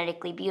sounds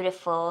phonetically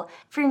beautiful.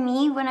 For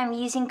me, when I'm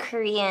using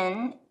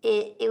Korean,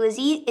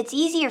 it's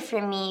easier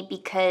for me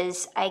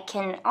because I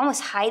can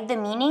almost hide the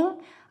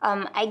meaning.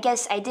 I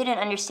guess I didn't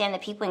understand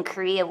that people in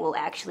Korea will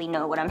actually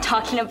know what I'm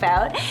talking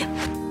about.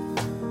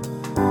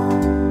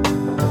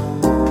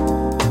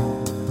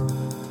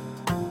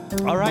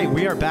 All right,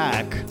 we are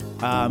back.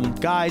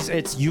 Guys,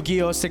 it's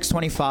Yu-Gi-Oh!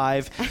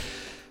 625.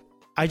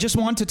 I just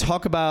want to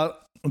talk about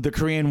the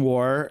Korean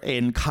War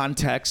in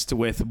context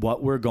with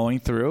what we're going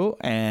through.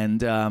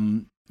 And,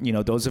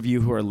 those of you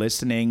who are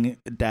listening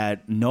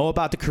that know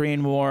about the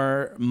Korean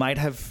War might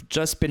have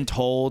just been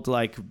told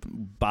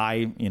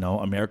by,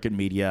 American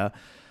media,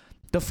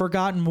 the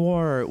forgotten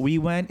war. We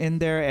went in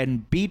there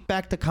and beat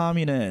back the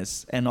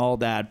communists and all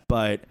that.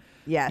 But,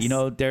 yes.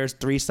 There's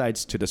three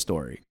sides to the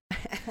story.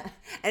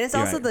 And it's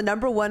also the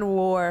number one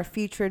war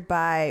featured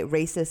by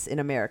racists in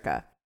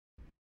America.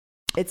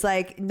 It's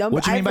what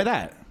do you mean by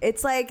that?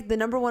 It's the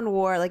number one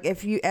war.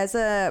 If you, as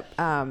a,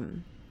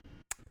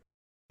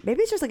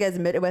 maybe it's just as a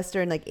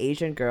Midwestern,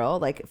 Asian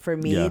girl, for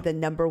me, the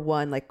number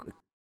one,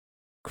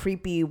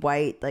 creepy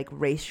white,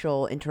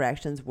 racial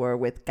interactions were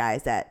with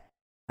guys that,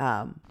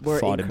 were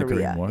fought in the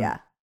Korea. Korean War. Yeah.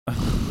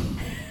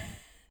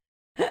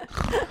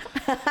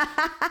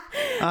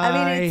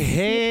 I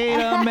hate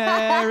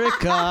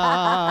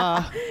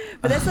America.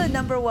 But that's the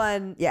number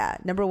one. Yeah.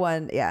 Number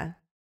one. Yeah.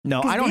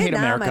 No, I don't hate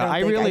America. I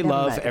really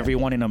love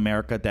everyone in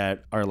America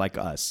that are like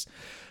us.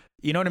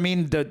 You know what I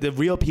mean? The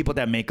real people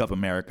that make up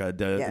America,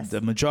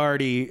 the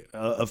majority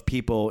of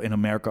people in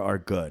America are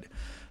good.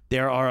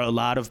 There are a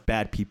lot of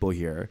bad people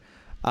here.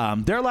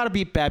 There are a lot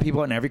of bad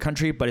people in every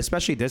country, but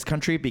especially this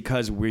country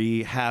because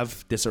we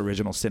have this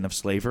original sin of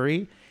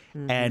slavery.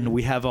 Mm-hmm. And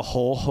we have a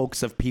whole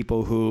hoax of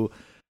people who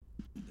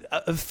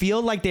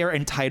feel like they're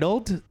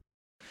entitled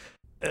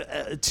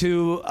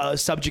to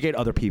subjugate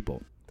other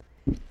people.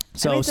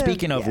 So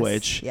speaking of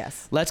which,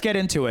 let's get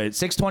into it.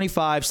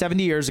 625,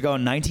 70 years ago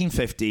in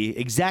 1950,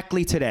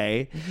 exactly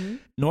today,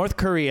 North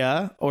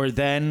Korea, or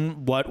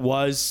then what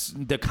was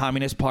the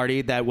Communist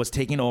Party that was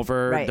taking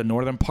over the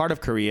northern part of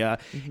Korea,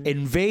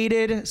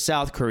 invaded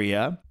South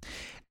Korea,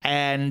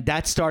 and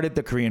that started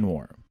the Korean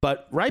War.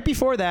 But right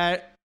before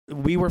that,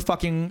 we were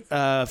fucking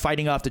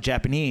fighting off the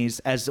Japanese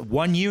as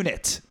one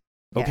unit.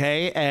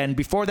 Okay. And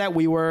before that,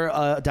 we were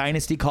a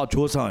dynasty called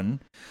Joseon,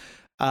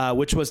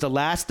 which was the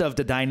last of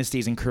the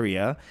dynasties in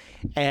Korea.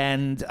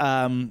 And,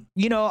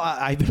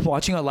 I've been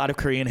watching a lot of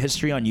Korean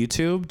history on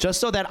YouTube just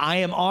so that I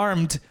am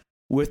armed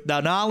with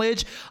the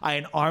knowledge. I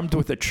am armed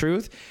with the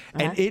truth.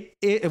 And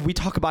we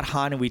talk about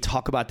Han and we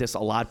talk about this a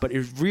lot, but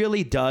it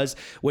really does,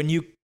 when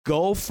you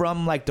go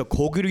from like the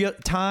Goguryeo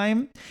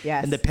time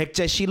and the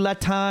Baekje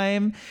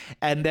time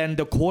and then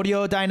the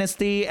Goryeo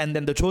dynasty and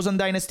then the Joseon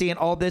dynasty and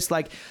all this,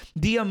 like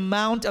the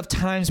amount of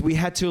times we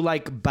had to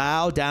like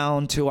bow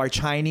down to our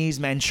Chinese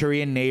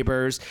Manchurian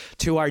neighbors,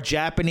 to our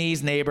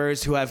Japanese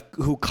neighbors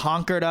who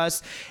conquered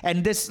us,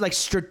 and this like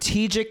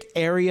strategic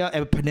area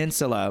of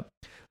peninsula,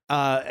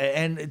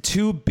 and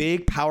two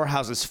big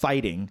powerhouses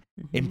fighting,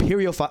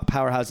 imperial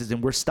powerhouses,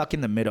 and we're stuck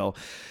in the middle.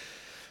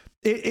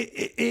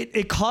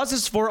 It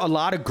causes for a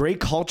lot of great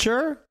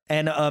culture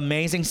and an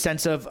amazing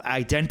sense of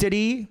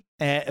identity,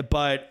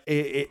 but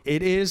it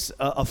is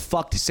a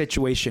fucked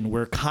situation.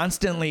 We're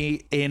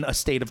constantly in a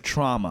state of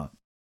trauma.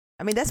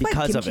 I mean, that's why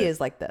kimchi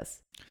is like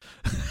this.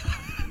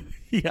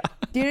 Yeah.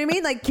 Do you know what I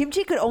mean? Like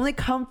kimchi could only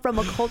come from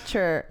a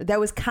culture that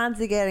was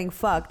constantly getting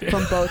fucked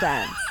from both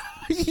ends.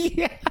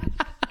 Yeah.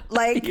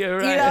 Like, You're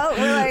right. you know,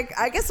 we're like,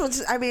 I guess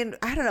I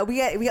don't know.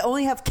 We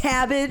only have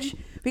cabbage.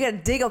 We got to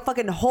dig a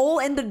fucking hole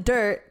in the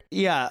dirt.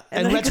 Yeah.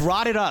 And let's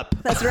rot it up.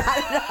 Let's rot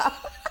it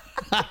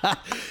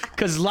up.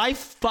 Because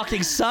life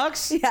fucking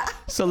sucks. Yeah.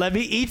 So let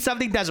me eat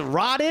something that's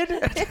rotted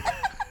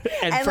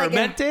and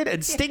fermented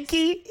and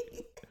stinky.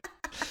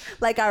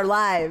 Like our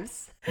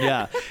lives.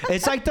 Yeah.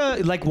 It's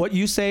like what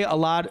you say a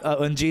lot,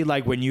 Eunji,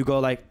 like when you go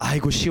like,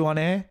 아이고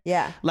시원해.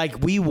 Yeah. Like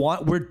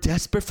we're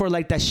desperate for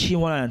like that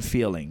시원한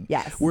feeling.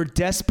 Yes. We're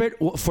desperate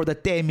for the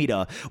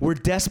때밀어. We're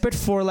desperate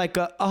for like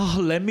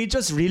let me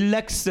just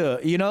relax.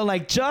 You know,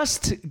 like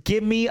just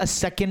give me a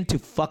second to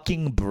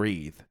fucking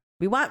breathe.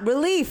 We want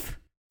relief.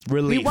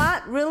 Relief. We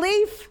want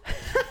relief.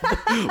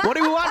 What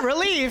do we want?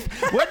 Relief.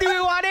 When do we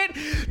want it?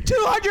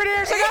 200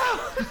 years ago.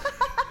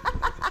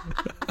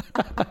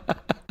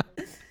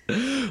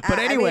 But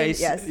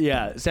anyways, I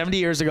mean, 70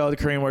 years ago, the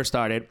Korean War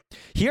started.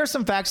 Here are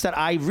some facts that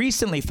I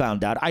recently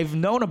found out. I've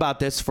known about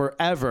this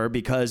forever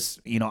because,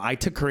 I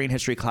took Korean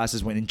history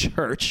classes in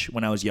church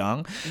when I was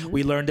young. Mm-hmm.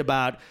 We learned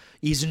about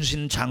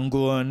이순신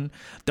장군,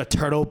 the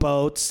turtle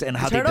boats, and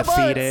how they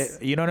defeated.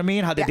 You know what I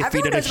mean? How they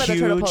defeated a huge.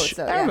 Turtle boats,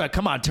 so,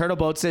 Come on, turtle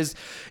boats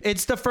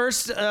it's the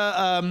first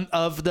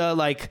of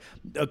the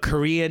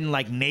Korean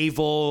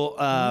naval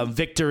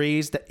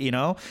victories that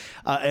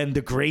and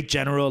the great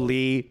General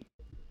Lee.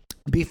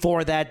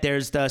 Before that,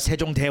 there's the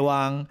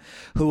Sejongdaewang,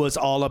 who was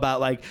all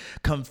about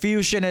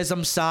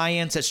Confucianism,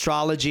 science,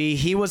 astrology.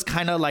 He was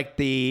kind of like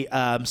the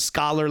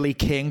scholarly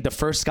king, the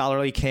first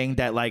scholarly king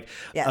that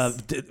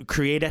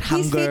created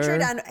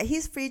Hangul.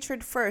 He's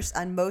featured first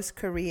on most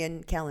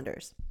Korean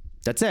calendars.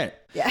 That's it.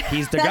 Yeah,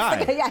 he's the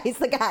guy. He's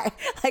the guy.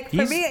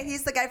 For me,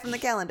 he's the guy from the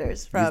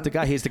calendars. He's the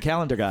guy. He's the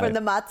calendar guy from the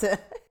matzah.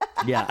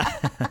 Yeah,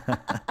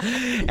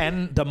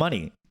 and the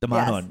money, the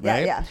manwon,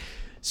 right? Yeah.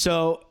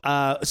 So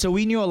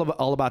we knew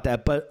all about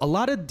that, but a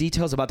lot of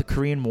details about the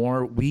Korean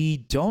War we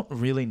don't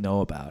really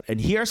know about.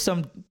 And here are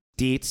some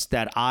deets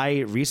that I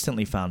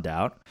recently found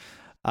out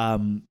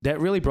that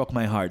really broke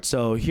my heart.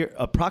 So here,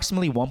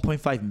 approximately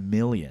 1.5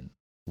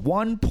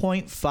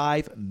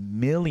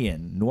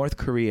 million North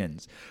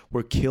Koreans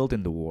were killed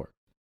in the war.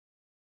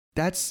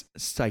 That's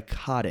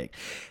psychotic.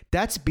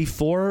 That's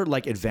before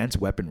advanced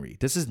weaponry.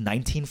 This is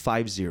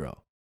 1950.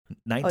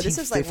 This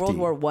is World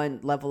War I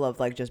level of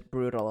just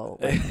brutal.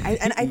 I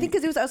think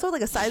because it was also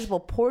a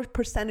sizable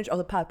percentage of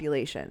the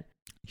population.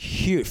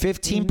 Huge.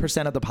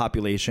 15% of the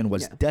population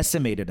was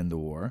decimated in the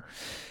war.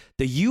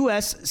 The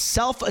U.S.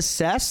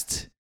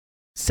 self-assessed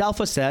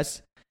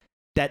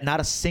that not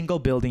a single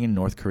building in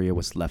North Korea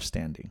was left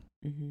standing.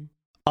 Mm-hmm.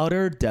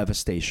 Utter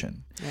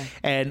devastation. Yeah.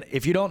 And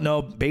if you don't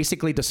know,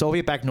 basically the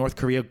Soviet-backed North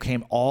Korea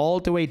came all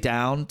the way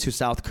down to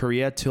South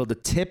Korea till the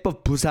tip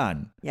of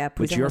Busan,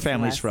 which your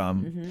family's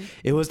from. Mm-hmm.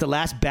 It was the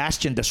last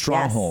bastion, the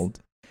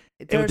stronghold.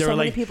 Yes. There were so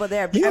many people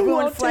there.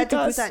 Everyone fled to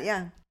Busan.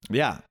 Yeah.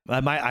 Yeah.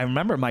 I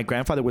remember my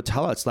grandfather would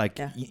tell us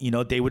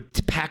they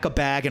would pack a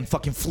bag and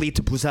fucking flee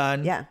to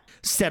Busan. Yeah.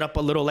 Set up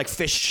a little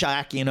fish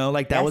shack,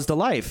 that was the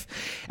life.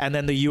 And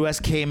then the U.S.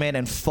 came in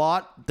and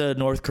fought the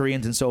North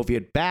Koreans and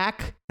Soviet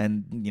back.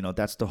 And,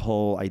 that's the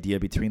whole idea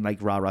between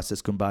rah-rah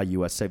siskumba,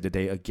 U.S. save the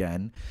day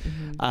again.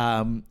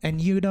 Mm-hmm.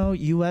 And,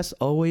 U.S.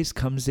 always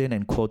comes in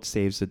and, quote,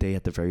 saves the day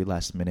at the very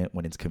last minute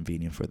when it's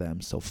convenient for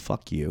them. So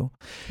fuck you.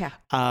 Yeah.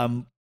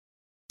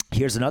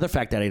 Here's another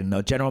fact that I didn't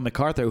know. General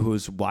MacArthur,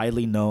 who's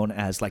widely known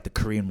as the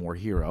Korean War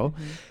hero,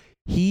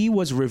 he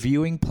was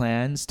reviewing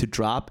plans to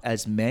drop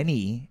as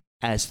many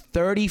as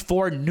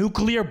 34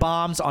 nuclear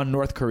bombs on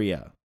North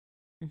Korea.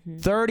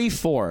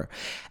 34.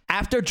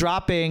 After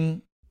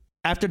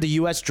the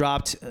U.S.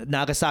 dropped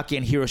Nagasaki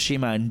and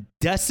Hiroshima and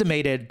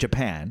decimated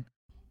Japan,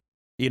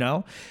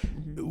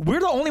 we're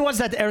the only ones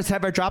that have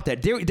ever dropped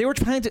it. They were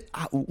trying to...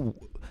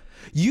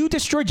 you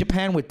destroyed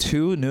Japan with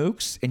 2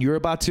 nukes and you're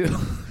about to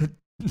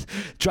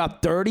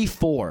dropped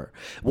 34.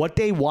 What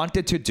they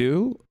wanted to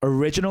do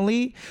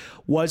originally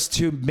was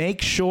to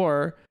make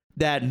sure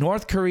that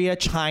North Korea,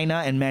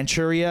 China, and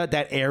Manchuria,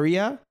 that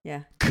area,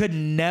 could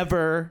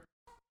never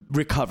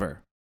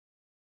recover.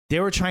 They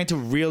were trying to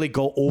really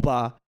go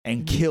over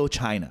and kill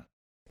China.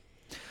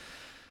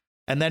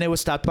 And then it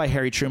was stopped by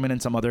Harry Truman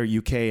and some other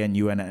UK and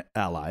UN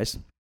allies.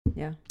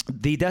 Yeah.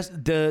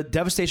 The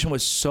devastation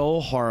was so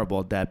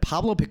horrible that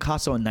Pablo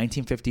Picasso in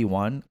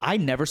 1951, I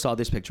never saw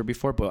this picture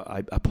before, but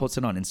I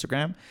posted it on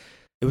Instagram.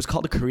 It was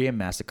called the Korean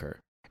Massacre.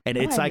 And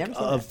it's like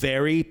a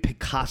very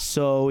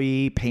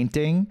Picasso-y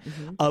painting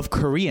of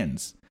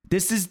Koreans.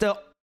 This is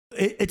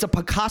it's a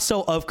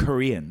Picasso of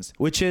Koreans,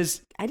 which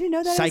is I didn't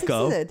know that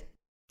psycho. Existed.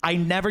 I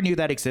never knew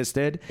that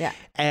existed. Yeah.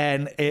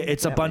 And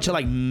it's a bunch of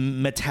like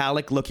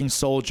metallic looking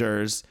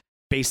soldiers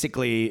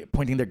basically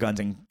pointing their guns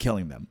and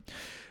killing them.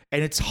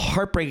 And it's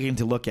heartbreaking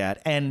to look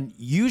at. And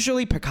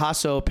usually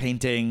Picasso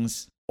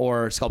paintings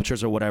or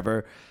sculptures or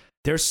whatever,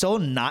 they're so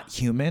not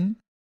human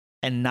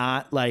and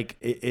not like,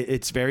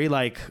 it's very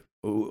like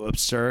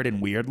absurd and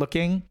weird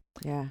looking.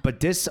 Yeah. But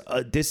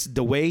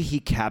the way he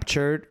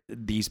captured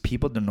these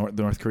people, the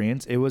North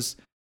Koreans,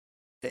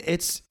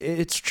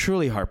 it's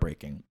truly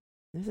heartbreaking.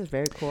 This is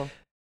very cool.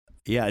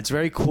 Yeah, it's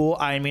very cool.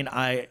 I mean,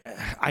 I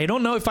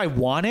don't know if I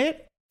want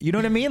it. You know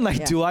what I mean?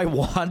 Like, do I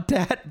want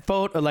that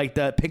photo, like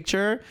the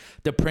picture,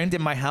 the print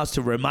in my house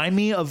to remind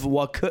me of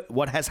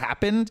what has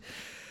happened?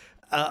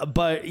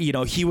 But you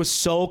know, he was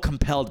so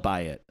compelled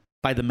by it,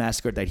 by the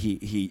massacre, that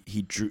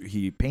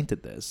he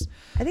painted this.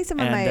 I think some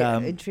of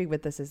my intrigue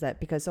with this is that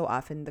because so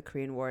often the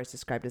Korean War is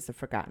described as the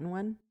forgotten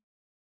one.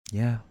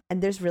 Yeah.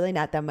 And there's really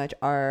not that much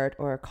art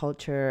or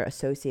culture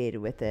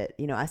associated with it,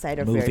 you know, aside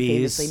of Movies. very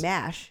famously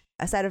MASH,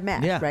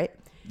 right?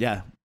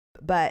 Yeah.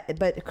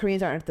 But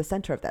Koreans aren't at the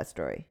center of that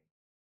story.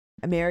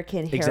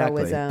 American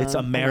Exactly. heroism. It's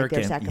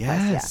American. And, like, their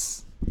sacrifice.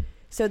 Yes. Yeah.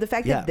 So the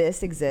fact that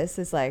this exists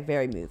is like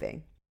very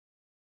moving.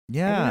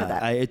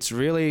 Yeah. It's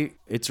really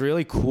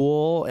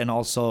cool. And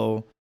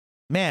also,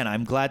 man,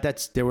 I'm glad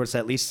that there was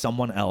at least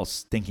someone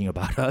else thinking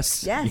about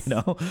us. Yes. You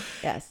know?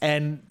 Yes.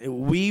 And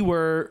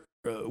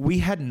we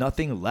had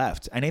nothing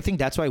left. And I think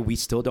that's why we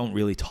still don't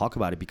really talk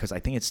about it, because I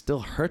think it still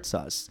hurts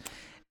us.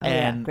 Oh,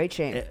 and great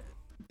shame.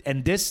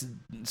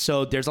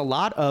 So there's a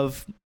lot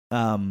of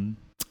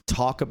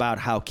talk about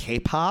how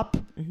K-pop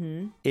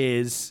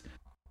is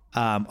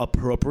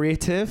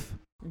appropriative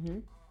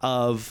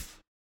of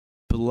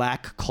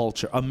Black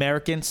culture,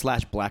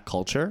 American/Black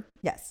culture.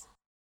 Yes.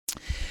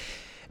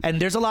 And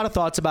there's a lot of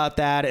thoughts about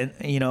that, and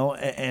you know,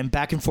 and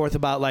back and forth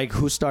about like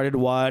who started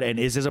what, and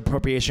is this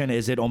appropriation,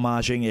 is it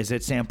homaging, is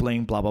it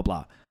sampling, blah blah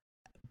blah.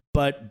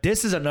 But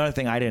this is another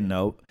thing I didn't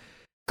know: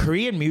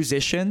 Korean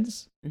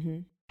musicians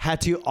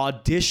had to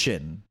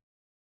audition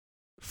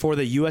for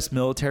the U.S.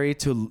 military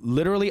to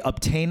literally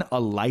obtain a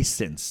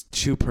license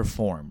to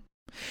perform,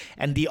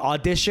 and the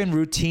audition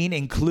routine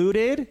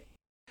included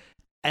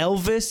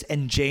Elvis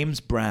and James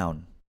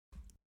Brown.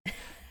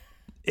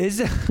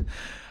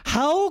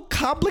 How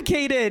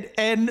complicated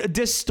and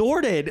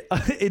distorted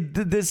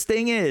this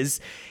thing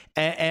is.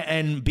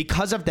 And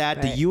because of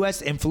that, the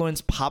U.S.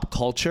 influenced pop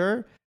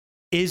culture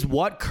is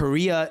what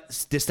Korea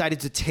decided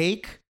to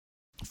take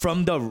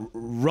from the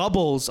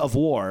rubbles of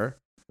war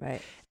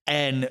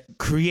and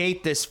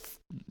create this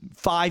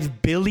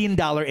 $5 billion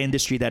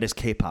industry that is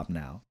K-pop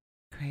now.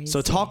 Crazy.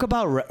 So talk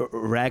about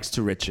rags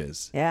to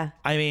riches. Yeah.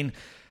 I mean,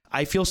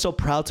 I feel so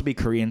proud to be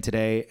Korean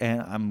today,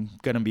 and I'm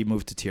going to be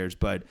moved to tears,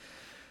 but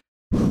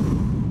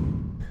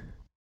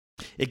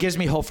it gives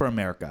me hope for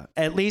America.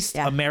 At least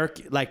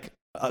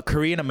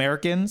Korean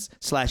Americans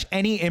 /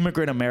 any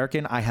immigrant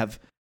American, I have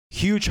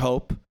huge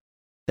hope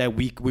that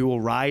we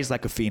will rise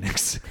like a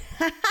phoenix.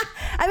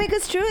 I mean,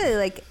 because truly,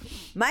 like,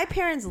 my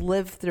parents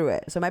lived through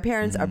it. So my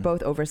parents are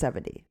both over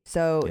 70.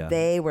 So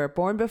they were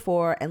born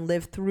before and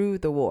lived through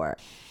the war.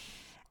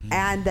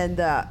 And then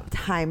the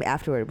time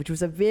afterward, which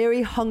was a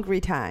very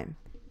hungry time,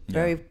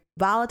 very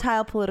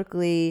volatile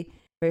politically,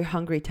 very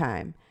hungry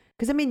time.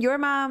 Because, I mean, your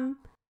mom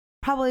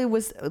probably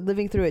was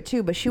living through it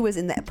too, but she was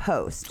in that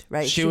post,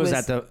 right? She was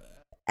at the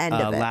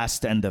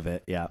last end of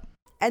it, yeah.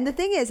 And the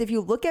thing is, if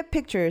you look at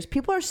pictures,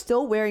 people are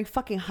still wearing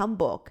fucking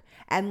hanbok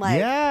and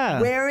like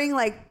wearing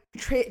like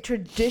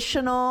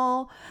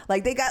traditional,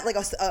 like they got like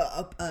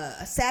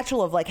a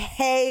satchel of like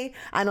hay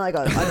and like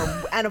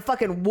and a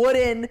fucking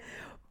wooden,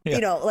 you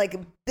know, like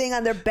thing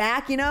on their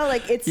back, you know,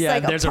 like it's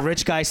like there's a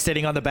rich guy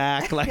sitting on the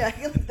back, like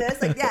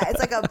this, like it's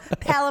like a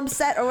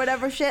palimpsest or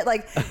whatever shit,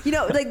 like, you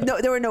know, like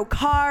there were no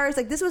cars,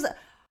 like this was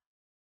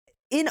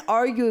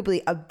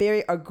inarguably a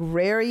very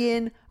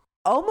agrarian,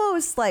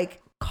 almost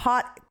like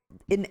caught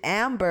in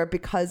amber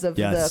because of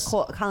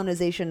the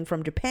colonization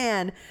from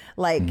Japan,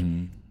 like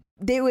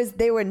they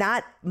were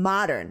not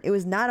modern. It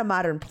was not a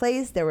modern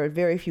place. There were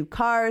very few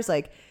cars,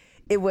 like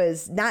it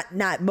was not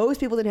most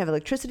people didn't have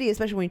electricity,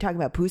 especially when you're talking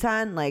about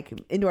Busan, like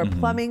indoor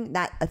plumbing,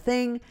 not a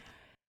thing.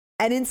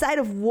 And inside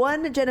of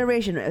one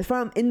generation,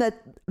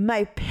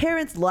 my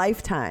parents'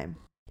 lifetime,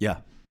 we've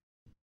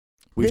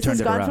this has turned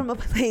it gone around. from a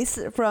place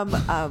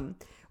from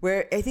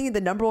where I think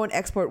the number one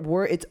export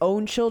were its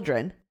own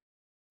children.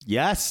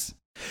 Yes.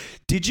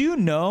 Did you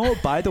know,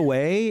 by the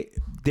way,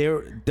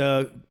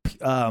 Korea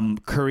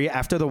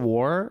after the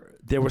war,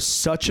 there was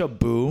such a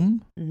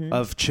boom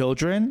of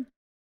children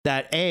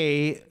that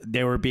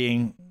they were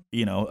being,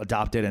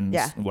 adopted and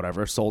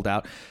whatever, sold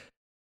out.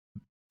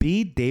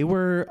 B, they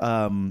were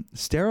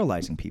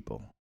sterilizing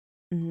people.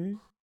 Mm-hmm.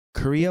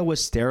 Korea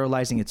was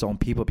sterilizing its own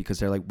people because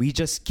they're like, we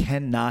just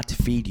cannot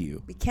feed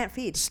you. We can't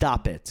feed.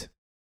 Stop it.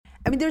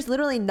 I mean, there's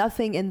literally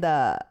nothing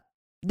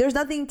there's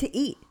nothing to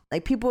eat.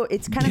 Like people,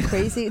 it's kind of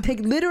crazy. Like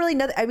literally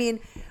nothing. I mean,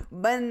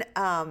 when,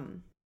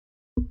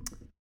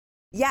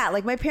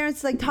 like my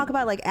parents like talk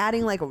about like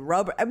adding like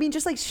rubber. I mean,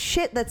 just like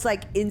shit that's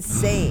like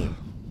insane.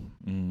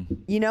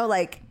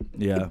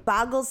 It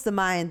boggles the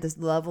mind, this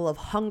level of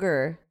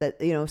hunger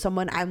that,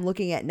 someone I'm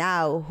looking at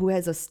now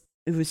who's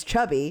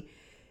chubby,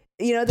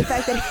 the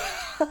fact that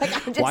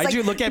like, I'm just why'd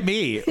you look at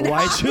me?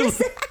 Why'd you?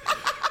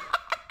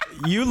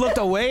 You looked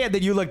away and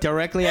then you looked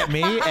directly at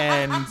me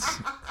and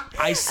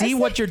I see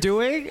what you're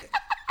doing.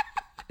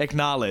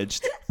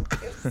 Acknowledged.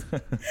 I'm talking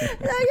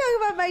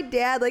about my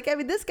dad. Like, I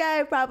mean, this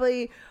guy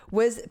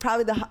was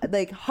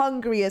the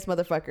hungriest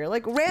motherfucker.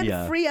 Like,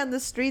 ran free on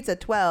the streets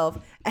at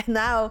 12, and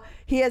now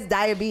he has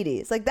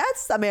diabetes. Like,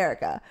 that's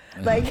America.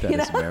 Like, that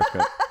is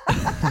America.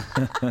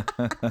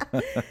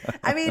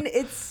 I mean,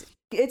 it's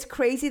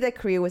crazy that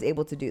Korea was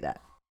able to do that.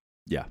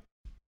 Yeah.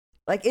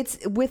 Like, it's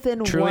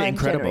within truly one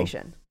incredible.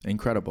 generation.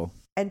 Incredible.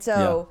 And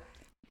so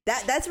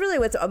that's really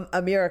what's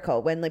a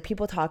miracle when like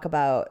people talk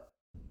about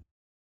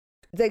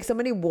like so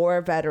many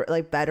war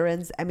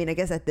veterans. I mean, I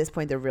guess at this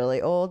point they're really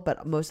old,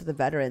 but most of the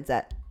veterans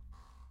that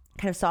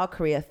kind of saw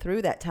Korea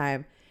through that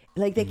time,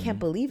 like they can't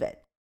believe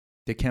it.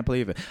 They can't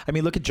believe it. I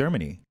mean, look at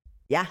Germany.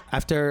 Yeah.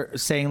 After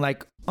saying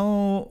like,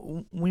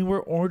 oh, we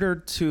were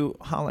ordered to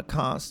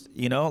Holocaust,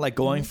 like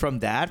going from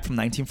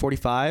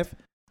 1945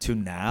 to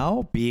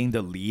now being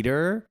the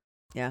leader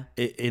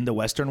in the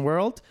Western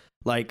world,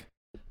 like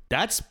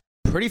that's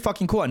pretty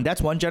fucking cool. And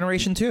that's one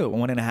generation too,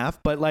 1.5.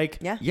 But like,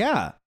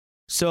 yeah.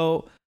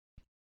 So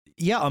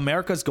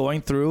America's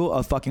going through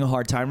a fucking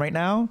hard time right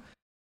now,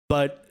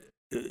 but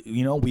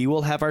we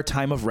will have our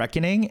time of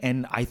reckoning.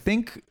 And I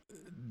think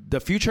the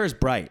future is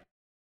bright,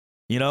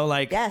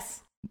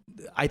 yes,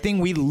 I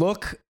think we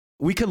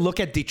could look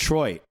at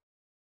Detroit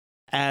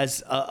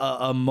as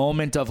a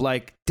moment of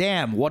like,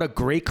 damn, what a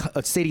great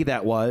city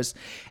that was.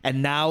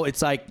 And now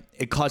it's like,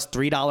 it costs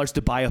 $3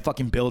 to buy a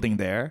fucking building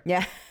there.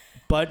 Yeah.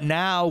 But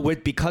now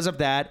because of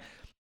that,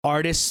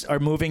 artists are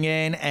moving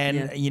in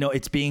and,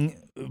 it's being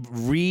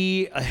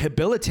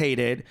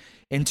rehabilitated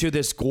into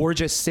this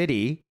gorgeous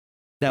city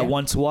that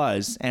once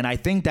was. And I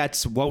think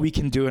that's what we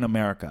can do in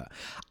America.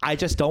 I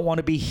just don't want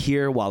to be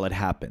here while it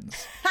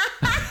happens.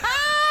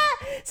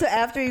 So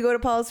after you go to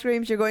Paul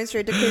Screams, you're going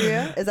straight to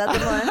Korea? Is that the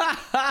plan?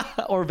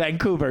 Or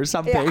Vancouver,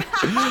 something. Or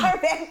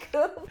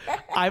Vancouver.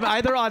 I'm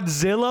either on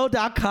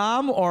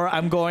Zillow.com or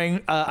I'm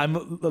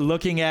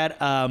looking at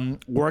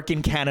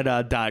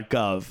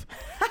workincanada.gov.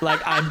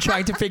 Like I'm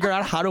trying to figure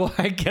out how do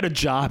I get a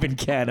job in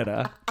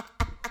Canada.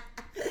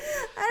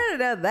 I don't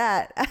know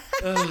that.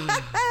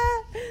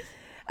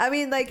 I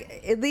mean,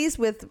 like, at least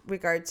with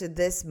regard to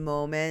this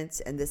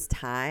moment and this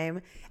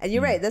time. And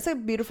you're right. That's a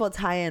beautiful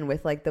tie-in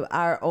with, like,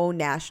 our own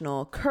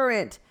national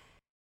current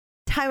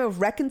time of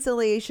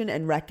reconciliation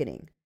and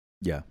reckoning.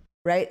 Yeah.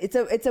 Right? It's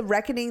a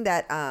reckoning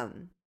that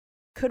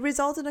could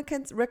result in a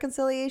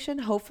reconciliation.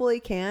 Hopefully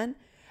can.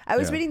 I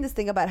was reading this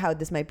thing about how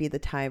this might be the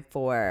time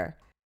for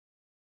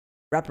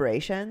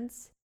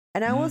reparations.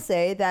 And I will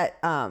say that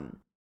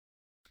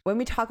when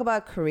we talk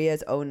about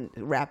Korea's own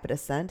rapid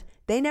ascent,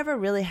 they never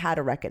really had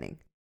a reckoning.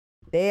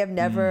 They have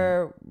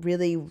never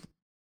really,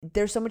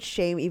 there's so much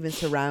shame even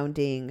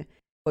surrounding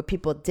what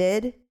people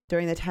did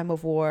during the time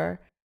of war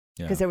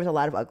because there was a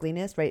lot of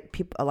ugliness, right?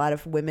 A lot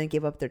of women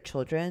gave up their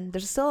children.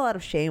 There's still a lot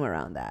of shame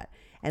around that.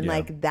 And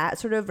like that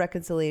sort of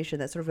reconciliation,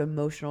 that sort of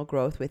emotional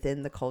growth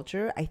within the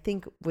culture, I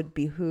think would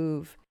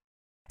behoove.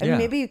 I mean,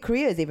 maybe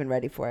Korea is even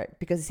ready for it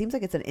because it seems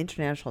like it's an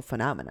international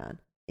phenomenon,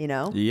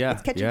 Yeah.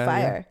 It's catching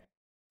fire.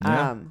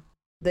 Yeah.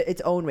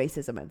 Its own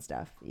racism and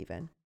stuff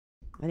even.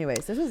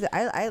 Anyways, this was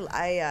I'm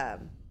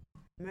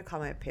gonna call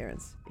my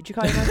parents. Did you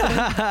call your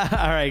parents?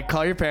 All right,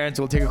 call your parents.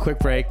 We'll take a quick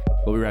break.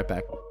 We'll be right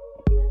back.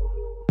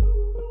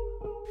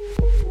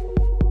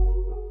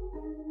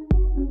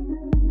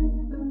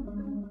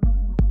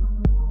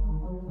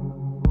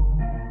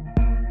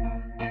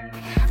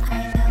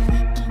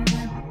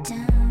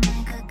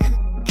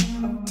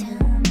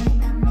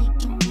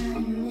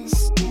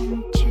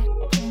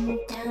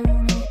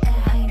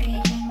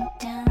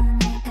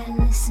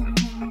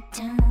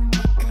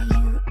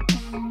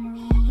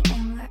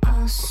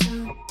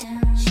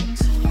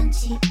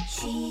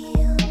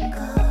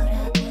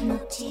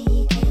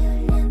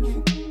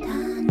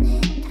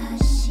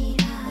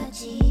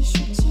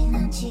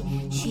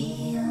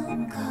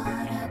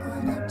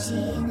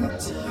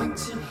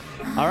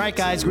 All right,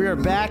 guys, we are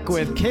back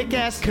with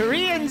Kick-Ass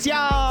Koreans,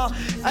 y'all.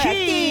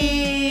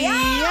 Yeah.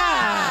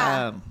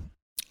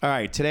 All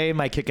right, today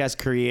my Kick-Ass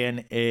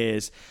Korean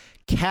is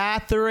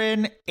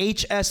Catherine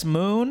H.S.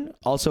 Moon,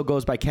 also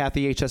goes by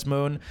Kathy H.S.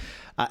 Moon,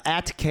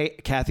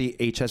 Kathy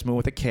H.S. Moon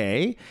with a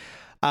K.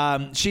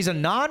 She's a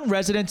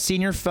non-resident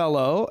senior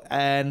fellow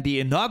and the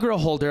inaugural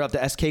holder of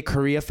the SK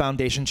Korea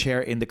Foundation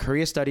Chair in the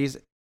Korea Studies,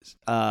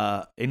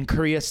 the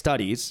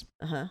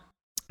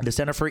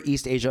Center for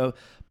East Asia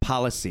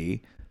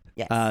Policy.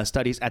 Yes.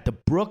 Studies at the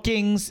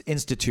Brookings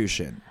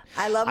Institution.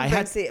 I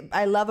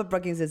love a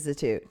Brookings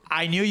Institute.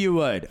 I knew you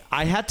would.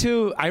 I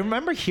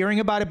remember hearing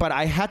about it, but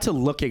I had to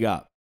look it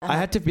up. I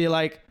had to be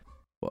like,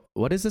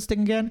 what is this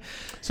thing again?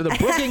 So the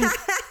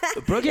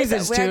Brookings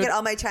Institute. Where I get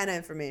all my China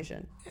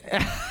information.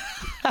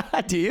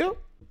 Do you?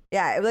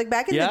 Yeah, like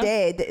back in the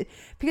day,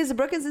 because the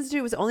Brookings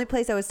Institute was the only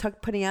place I was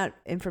putting out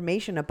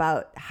information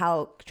about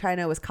how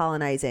China was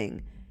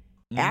colonizing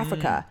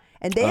Africa.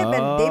 And they've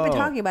been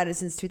talking about it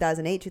since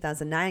 2008,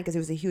 2009, because it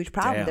was a huge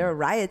problem. Damn. There were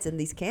riots in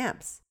these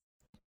camps.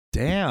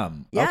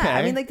 Damn. Yeah, okay.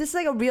 I mean, like, this is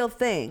like a real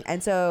thing.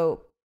 And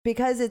so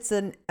because it's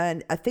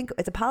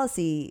it's a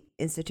policy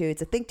institute,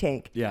 it's a think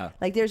tank. Yeah.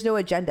 Like, there's no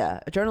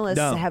agenda. Journalists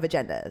have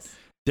agendas.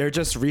 They're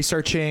just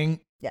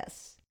researching.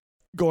 Yes.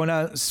 Going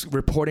on,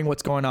 reporting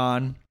what's going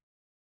on,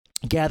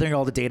 gathering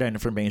all the data and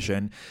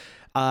information.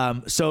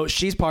 So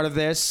she's part of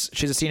this.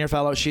 She's a senior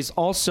fellow. She's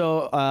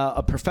also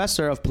a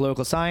professor of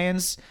political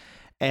science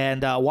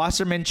and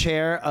Wasserman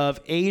Chair of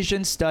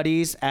Asian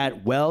Studies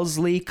at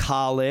Wellesley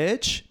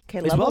College. Okay,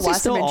 love a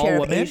Wasserman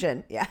Chair of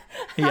Asian. Yeah.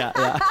 Yeah.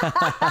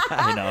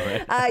 I know,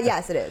 right?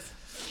 Yes, it is.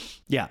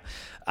 Yeah.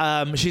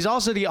 She's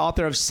also the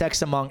author of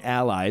Sex Among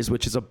Allies,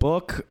 which is a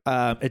book.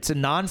 It's a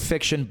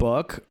nonfiction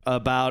book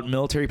about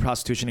military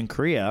prostitution in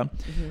Korea,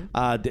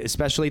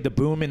 especially the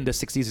boom in the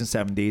 60s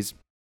and 70s.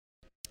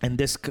 And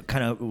this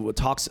kind of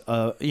talks,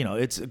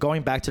 it's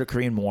going back to the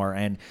Korean War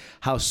and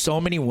how so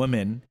many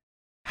women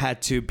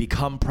had to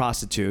become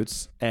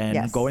prostitutes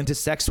and go into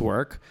sex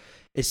work,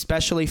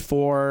 especially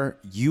for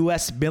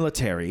U.S.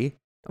 military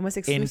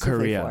in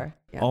Korea.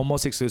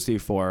 Almost exclusively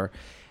for.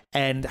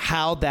 And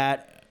how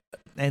that,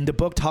 and the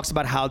book talks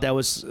about how that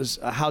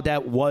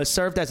was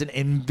served as an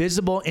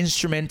invisible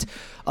instrument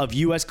of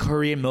U.S.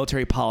 Korean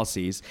military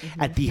policies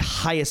at the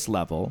highest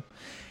level.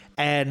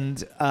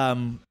 And,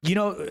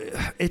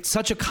 it's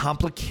such a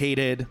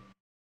complicated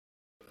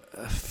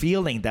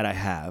feeling that I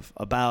have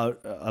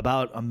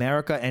about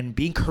America and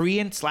being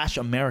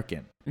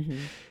Korean/American.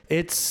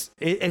 It's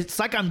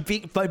like I'm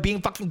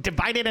being fucking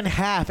divided in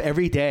half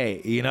every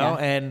day,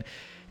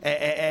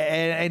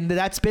 and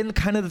that's been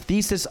kind of the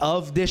thesis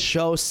of this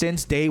show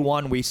since day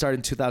one. We started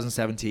in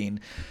 2017.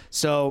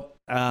 So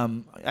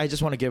I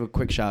just want to give a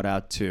quick shout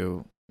out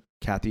to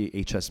Kathy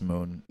H.S.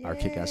 Moon, our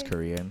kick-ass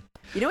Korean.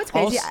 You know what's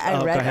crazy?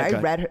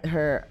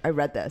 I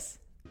read this.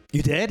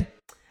 You did?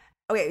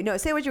 Okay, no,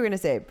 say what you were going to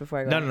say before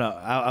I go. No.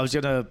 I was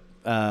going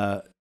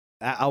to...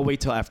 I'll wait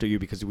till after you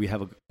because we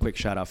have a quick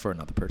shout out for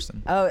another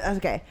person. Oh,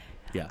 okay.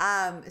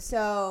 Yeah.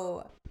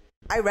 So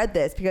I read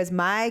this because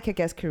my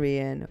kick-ass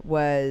Korean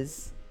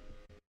was...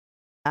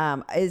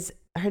 her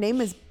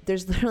name is...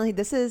 There's literally...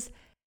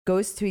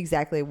 goes to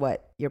exactly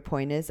what your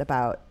point is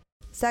about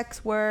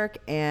sex work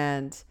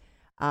and...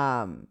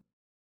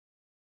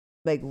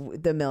 like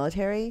the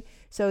military.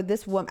 So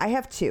this woman, I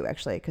have two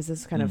actually, because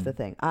this is kind of the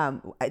thing.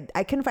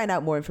 I couldn't find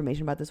out more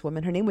information about this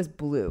woman. Her name was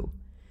Blue,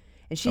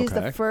 and she is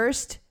the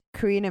first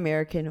Korean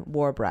American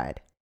war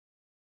bride.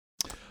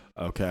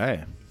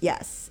 Okay.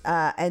 Yes,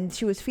 and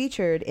she was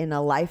featured in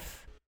a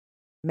Life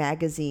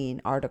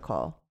magazine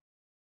article,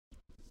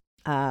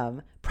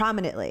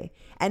 prominently.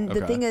 And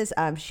the thing is,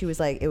 she was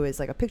like, it was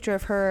like a picture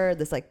of her,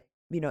 this like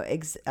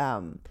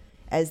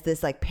as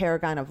this like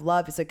paragon of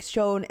love. It's like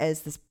shown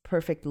as this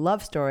perfect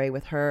love story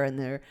with her and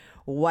their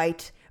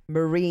white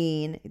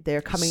Marine.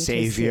 They're coming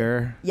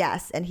Savior.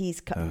 Yes, and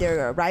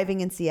they're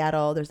arriving in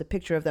Seattle. There's a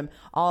picture of them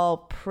all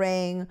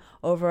praying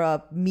over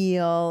a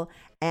meal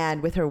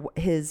and with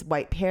his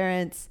white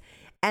parents.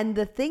 And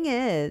the thing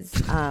is,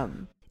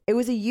 it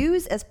was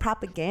used as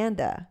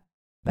propaganda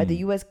by the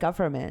U.S.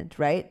 government,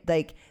 right?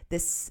 Like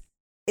this,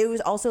 it was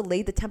also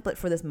laid the template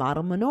for this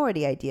model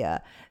minority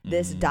idea,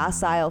 this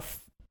docile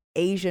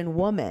Asian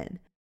woman,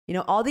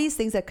 all these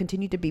things that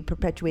continue to be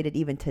perpetuated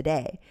even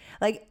today,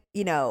 like,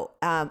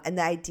 and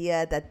the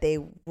idea that they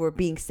were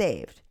being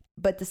saved.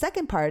 But the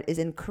second part is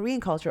in Korean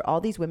culture,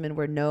 all these women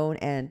were known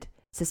and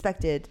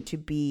suspected to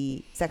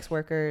be sex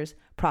workers,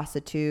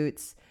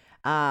 prostitutes.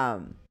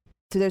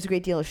 So there's a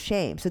great deal of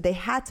shame. So they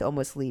had to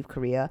almost leave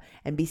Korea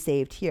and be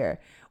saved here.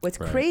 What's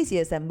crazy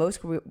is that most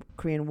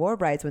Korean war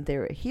brides, when they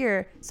were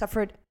here,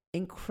 suffered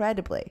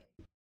incredibly.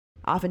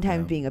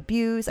 Oftentimes being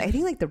abused. I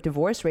think like the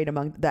divorce rate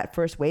among that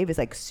first wave is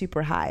like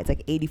super high. It's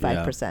like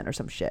 85% or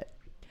some shit.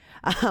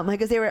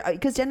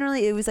 Because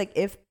generally it was like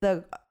this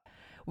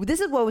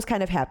is what was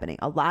kind of happening.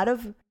 A lot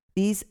of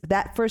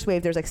that first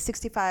wave, there's like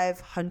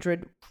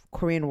 6,500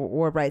 Korean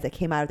war brides that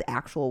came out of the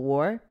actual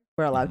war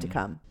were allowed to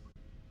come.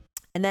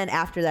 And then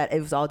after that, it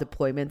was all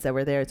deployments that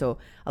were there. So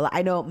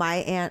I know my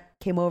aunt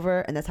came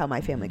over, and that's how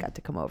my family got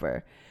to come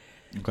over.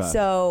 Okay.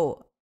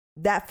 So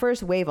that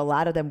first wave, a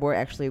lot of them were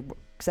actually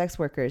sex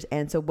workers.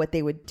 And so what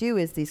they would do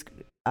is these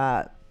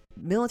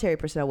military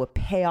personnel would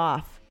pay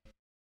off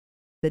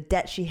the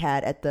debt she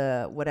had at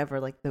the whatever,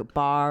 like the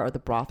bar or the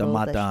brothel. The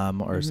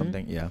madame or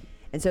something, yeah.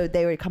 And so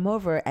they would come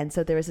over, and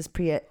so there was this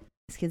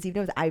preconceived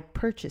notion: I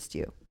purchased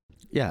you.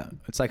 Yeah,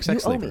 it's like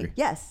sex You owe slavery. me.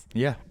 Yes.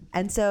 Yeah.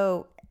 And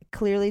so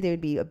clearly they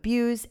would be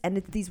abused, and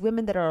it's these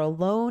women that are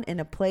alone in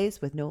a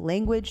place with no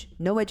language,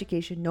 no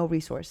education, no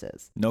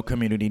resources, No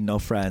community, no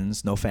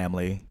friends, no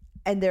family.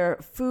 and their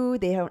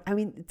food, they don't. I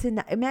mean,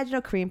 imagine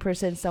a Korean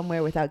person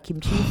somewhere without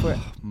kimchi for.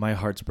 My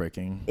heart's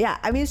breaking. Yeah,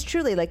 I mean, it's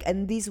truly like,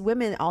 and these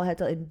women all had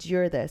to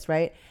endure this,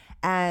 right?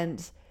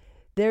 And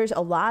there's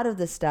a lot of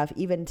this stuff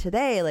even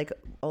today. Like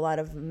a lot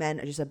of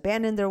men just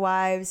abandon their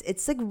wives.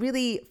 It's like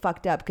really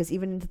fucked up because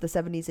even into the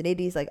 70s and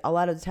 80s, like a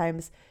lot of the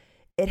times,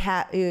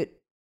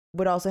 it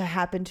would also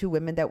happen to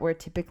women that were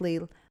typically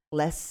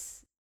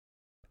less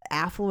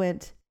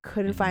affluent,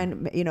 couldn't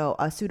find, you know,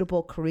 a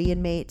suitable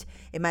Korean mate.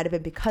 It might have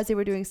been because they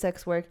were doing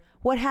sex work,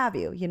 what have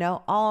you, you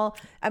know,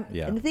 and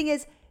the thing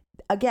is,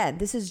 again,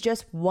 this is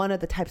just one of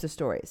the types of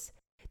stories.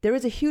 There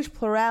is a huge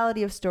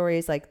plurality of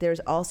stories. Like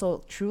there's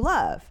also true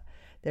love.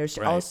 There's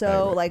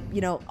also like, you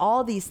know,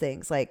 all these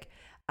things, like,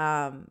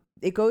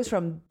 it goes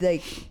from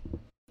like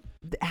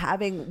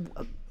having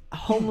a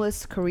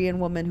homeless Korean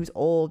woman who's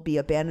old be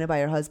abandoned by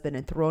her husband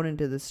and thrown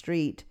into the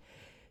street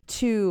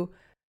to,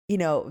 you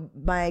know,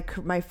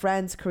 my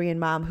friend's Korean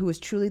mom who was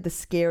truly the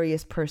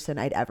scariest person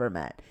I'd ever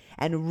met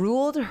and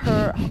ruled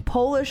her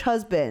Polish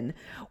husband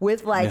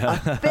with like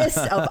a fist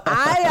of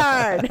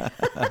iron.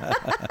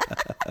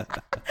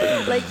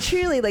 Like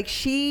truly, like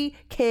she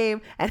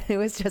came and it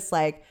was just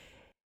like,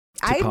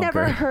 I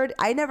never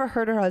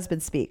heard her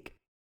husband speak.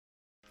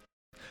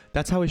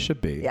 That's how it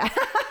should be. Yeah.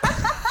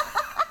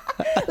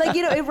 Like,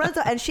 you know, it runs,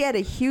 and she had a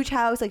huge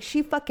house. Like,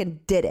 she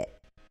fucking did it.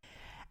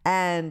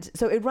 And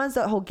so it runs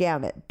the whole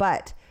gamut.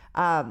 But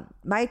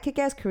my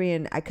kick-ass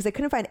Korean, because I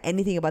couldn't find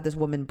anything about this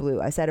woman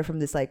Blue. I said it from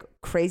this like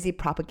crazy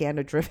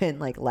propaganda-driven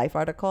like Life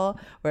article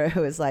where it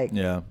was like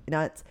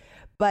nuts.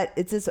 But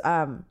it's this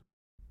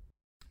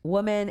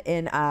woman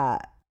in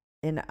what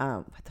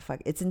the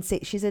fuck?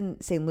 She's in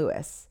St.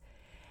 Louis,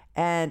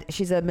 and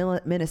she's a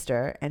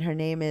minister, and her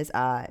name is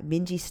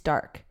Minji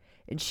Stark,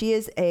 and she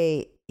is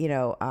a, you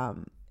know,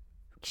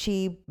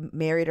 she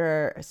married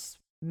her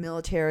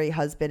military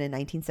husband in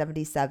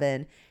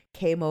 1977,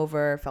 came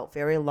over, felt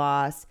very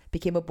lost,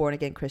 became a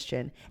born-again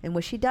Christian. And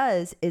what she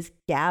does is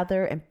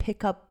gather and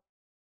pick up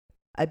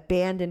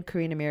abandoned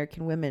Korean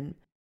American women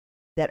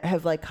that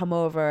have like come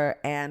over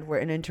and were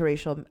in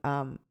interracial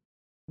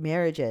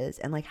marriages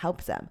and like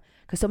helps them.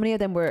 Because so many of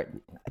them were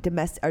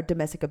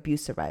domestic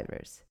abuse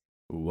survivors.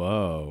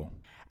 Whoa.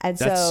 And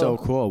that's so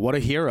cool. What a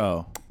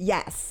hero.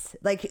 Yes.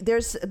 Like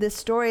there's this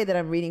story that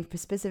I'm reading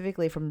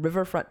specifically from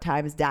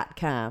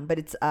riverfronttimes.com, but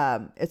it's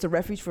a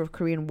refuge for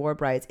Korean war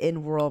brides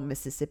in rural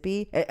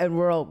Mississippi, in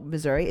rural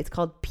Missouri. It's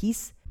called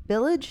Peace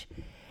Village.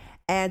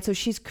 And so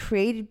she's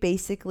created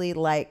basically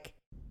like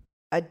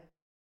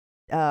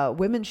a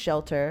women's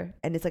shelter,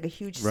 and it's like a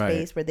huge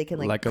space where they can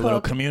like cook. A little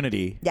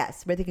community.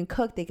 Yes, where they can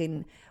cook, they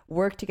can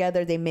work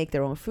together, they make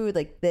their own food,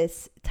 like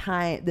this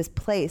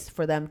place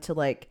for them to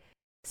like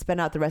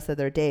spend out the rest of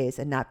their days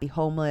and not be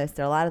homeless.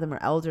 A lot of them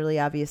are elderly,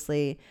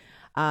 obviously.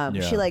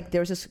 She like, there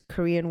was this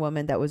Korean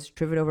woman that was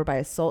driven over by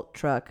a salt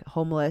truck,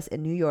 homeless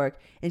in New York,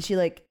 and she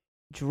like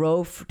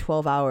drove for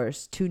 12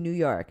 hours to New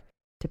York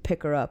to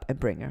pick her up and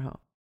bring her home.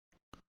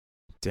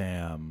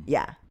 Damn.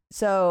 Yeah.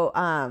 So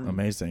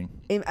amazing.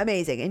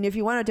 And if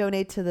you want to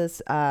donate to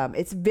this,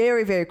 it's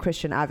very, very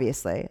Christian,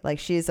 obviously. Like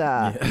she's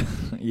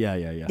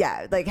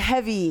yeah, like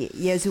heavy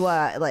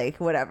Yesua, like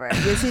whatever.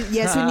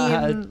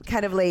 Yesu님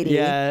kind of lady.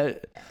 Yeah.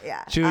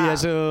 주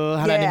예수,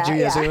 하나님 주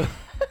예수.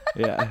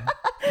 Yeah.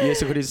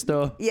 예수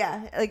그리스도.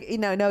 Yeah, like, you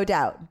know, no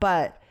doubt.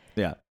 But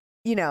yeah,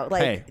 you know,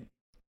 like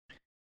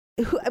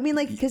I mean,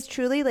 like, because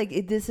truly,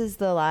 like, this is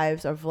the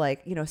lives of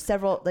like, you know,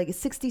 several, like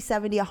 60,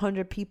 70,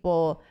 100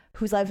 people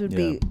whose lives would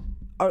be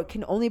or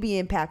can only be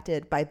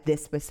impacted by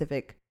this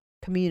specific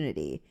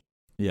community.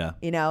 Yeah.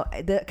 You know,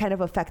 the kind of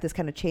effect is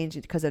kind of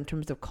changed because in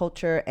terms of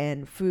culture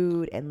and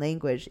food and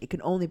language, it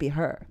can only be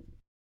her.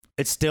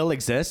 It still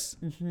exists?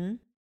 Mm-hmm.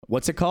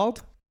 What's it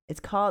called? It's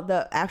called,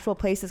 the actual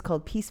place is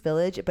called Peace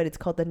Village, but it's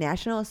called the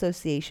National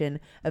Association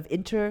of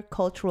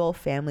Intercultural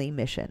Family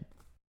Mission.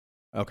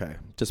 Okay.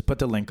 Just put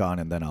the link on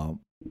and then I'll...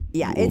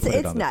 Yeah, it's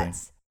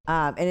nuts.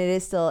 And it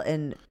is still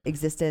in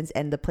existence,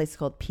 and the place is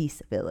called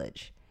Peace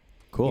Village.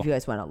 Cool. If you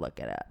guys want to look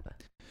it up.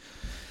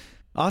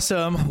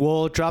 Awesome.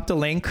 We'll drop the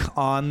link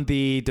on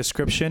the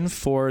description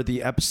for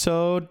the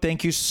episode.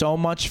 Thank you so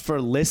much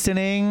for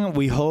listening.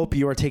 We hope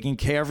you are taking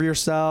care of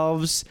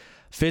yourselves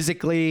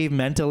physically,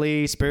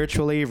 mentally,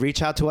 spiritually.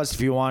 Reach out to us if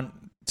you want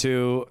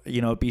to,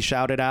 you know, be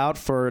shouted out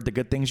for the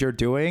good things you're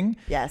doing.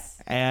 Yes.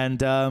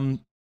 And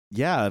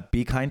yeah,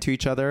 be kind to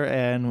each other,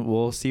 and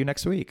we'll see you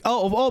next week.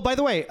 Oh, by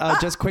the way,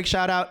 just quick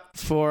shout out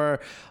for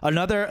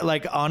another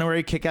like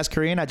honorary kick-ass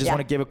Korean. I just want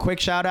to give a quick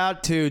shout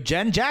out to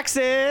Jen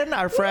Jackson,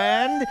 our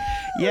friend.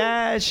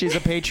 Yeah, she's a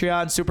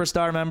Patreon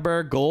superstar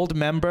member, gold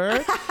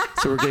member.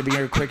 So we're giving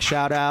her a quick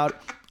shout out.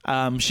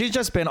 She's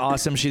just been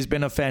awesome. She's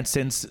been a fan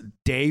since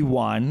day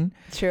one.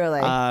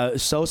 Truly.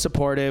 So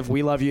supportive.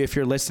 We love you if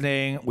you're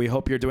listening. We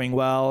hope you're doing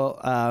well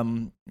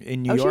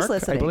in New York,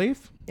 I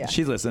believe. Yeah.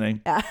 She's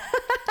listening. Yeah.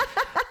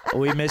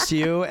 We miss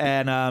you,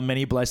 and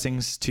many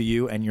blessings to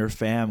you and your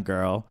fam,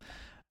 girl.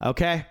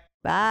 Okay.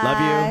 Bye. Love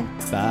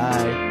you.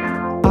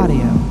 Bye.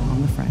 Audio.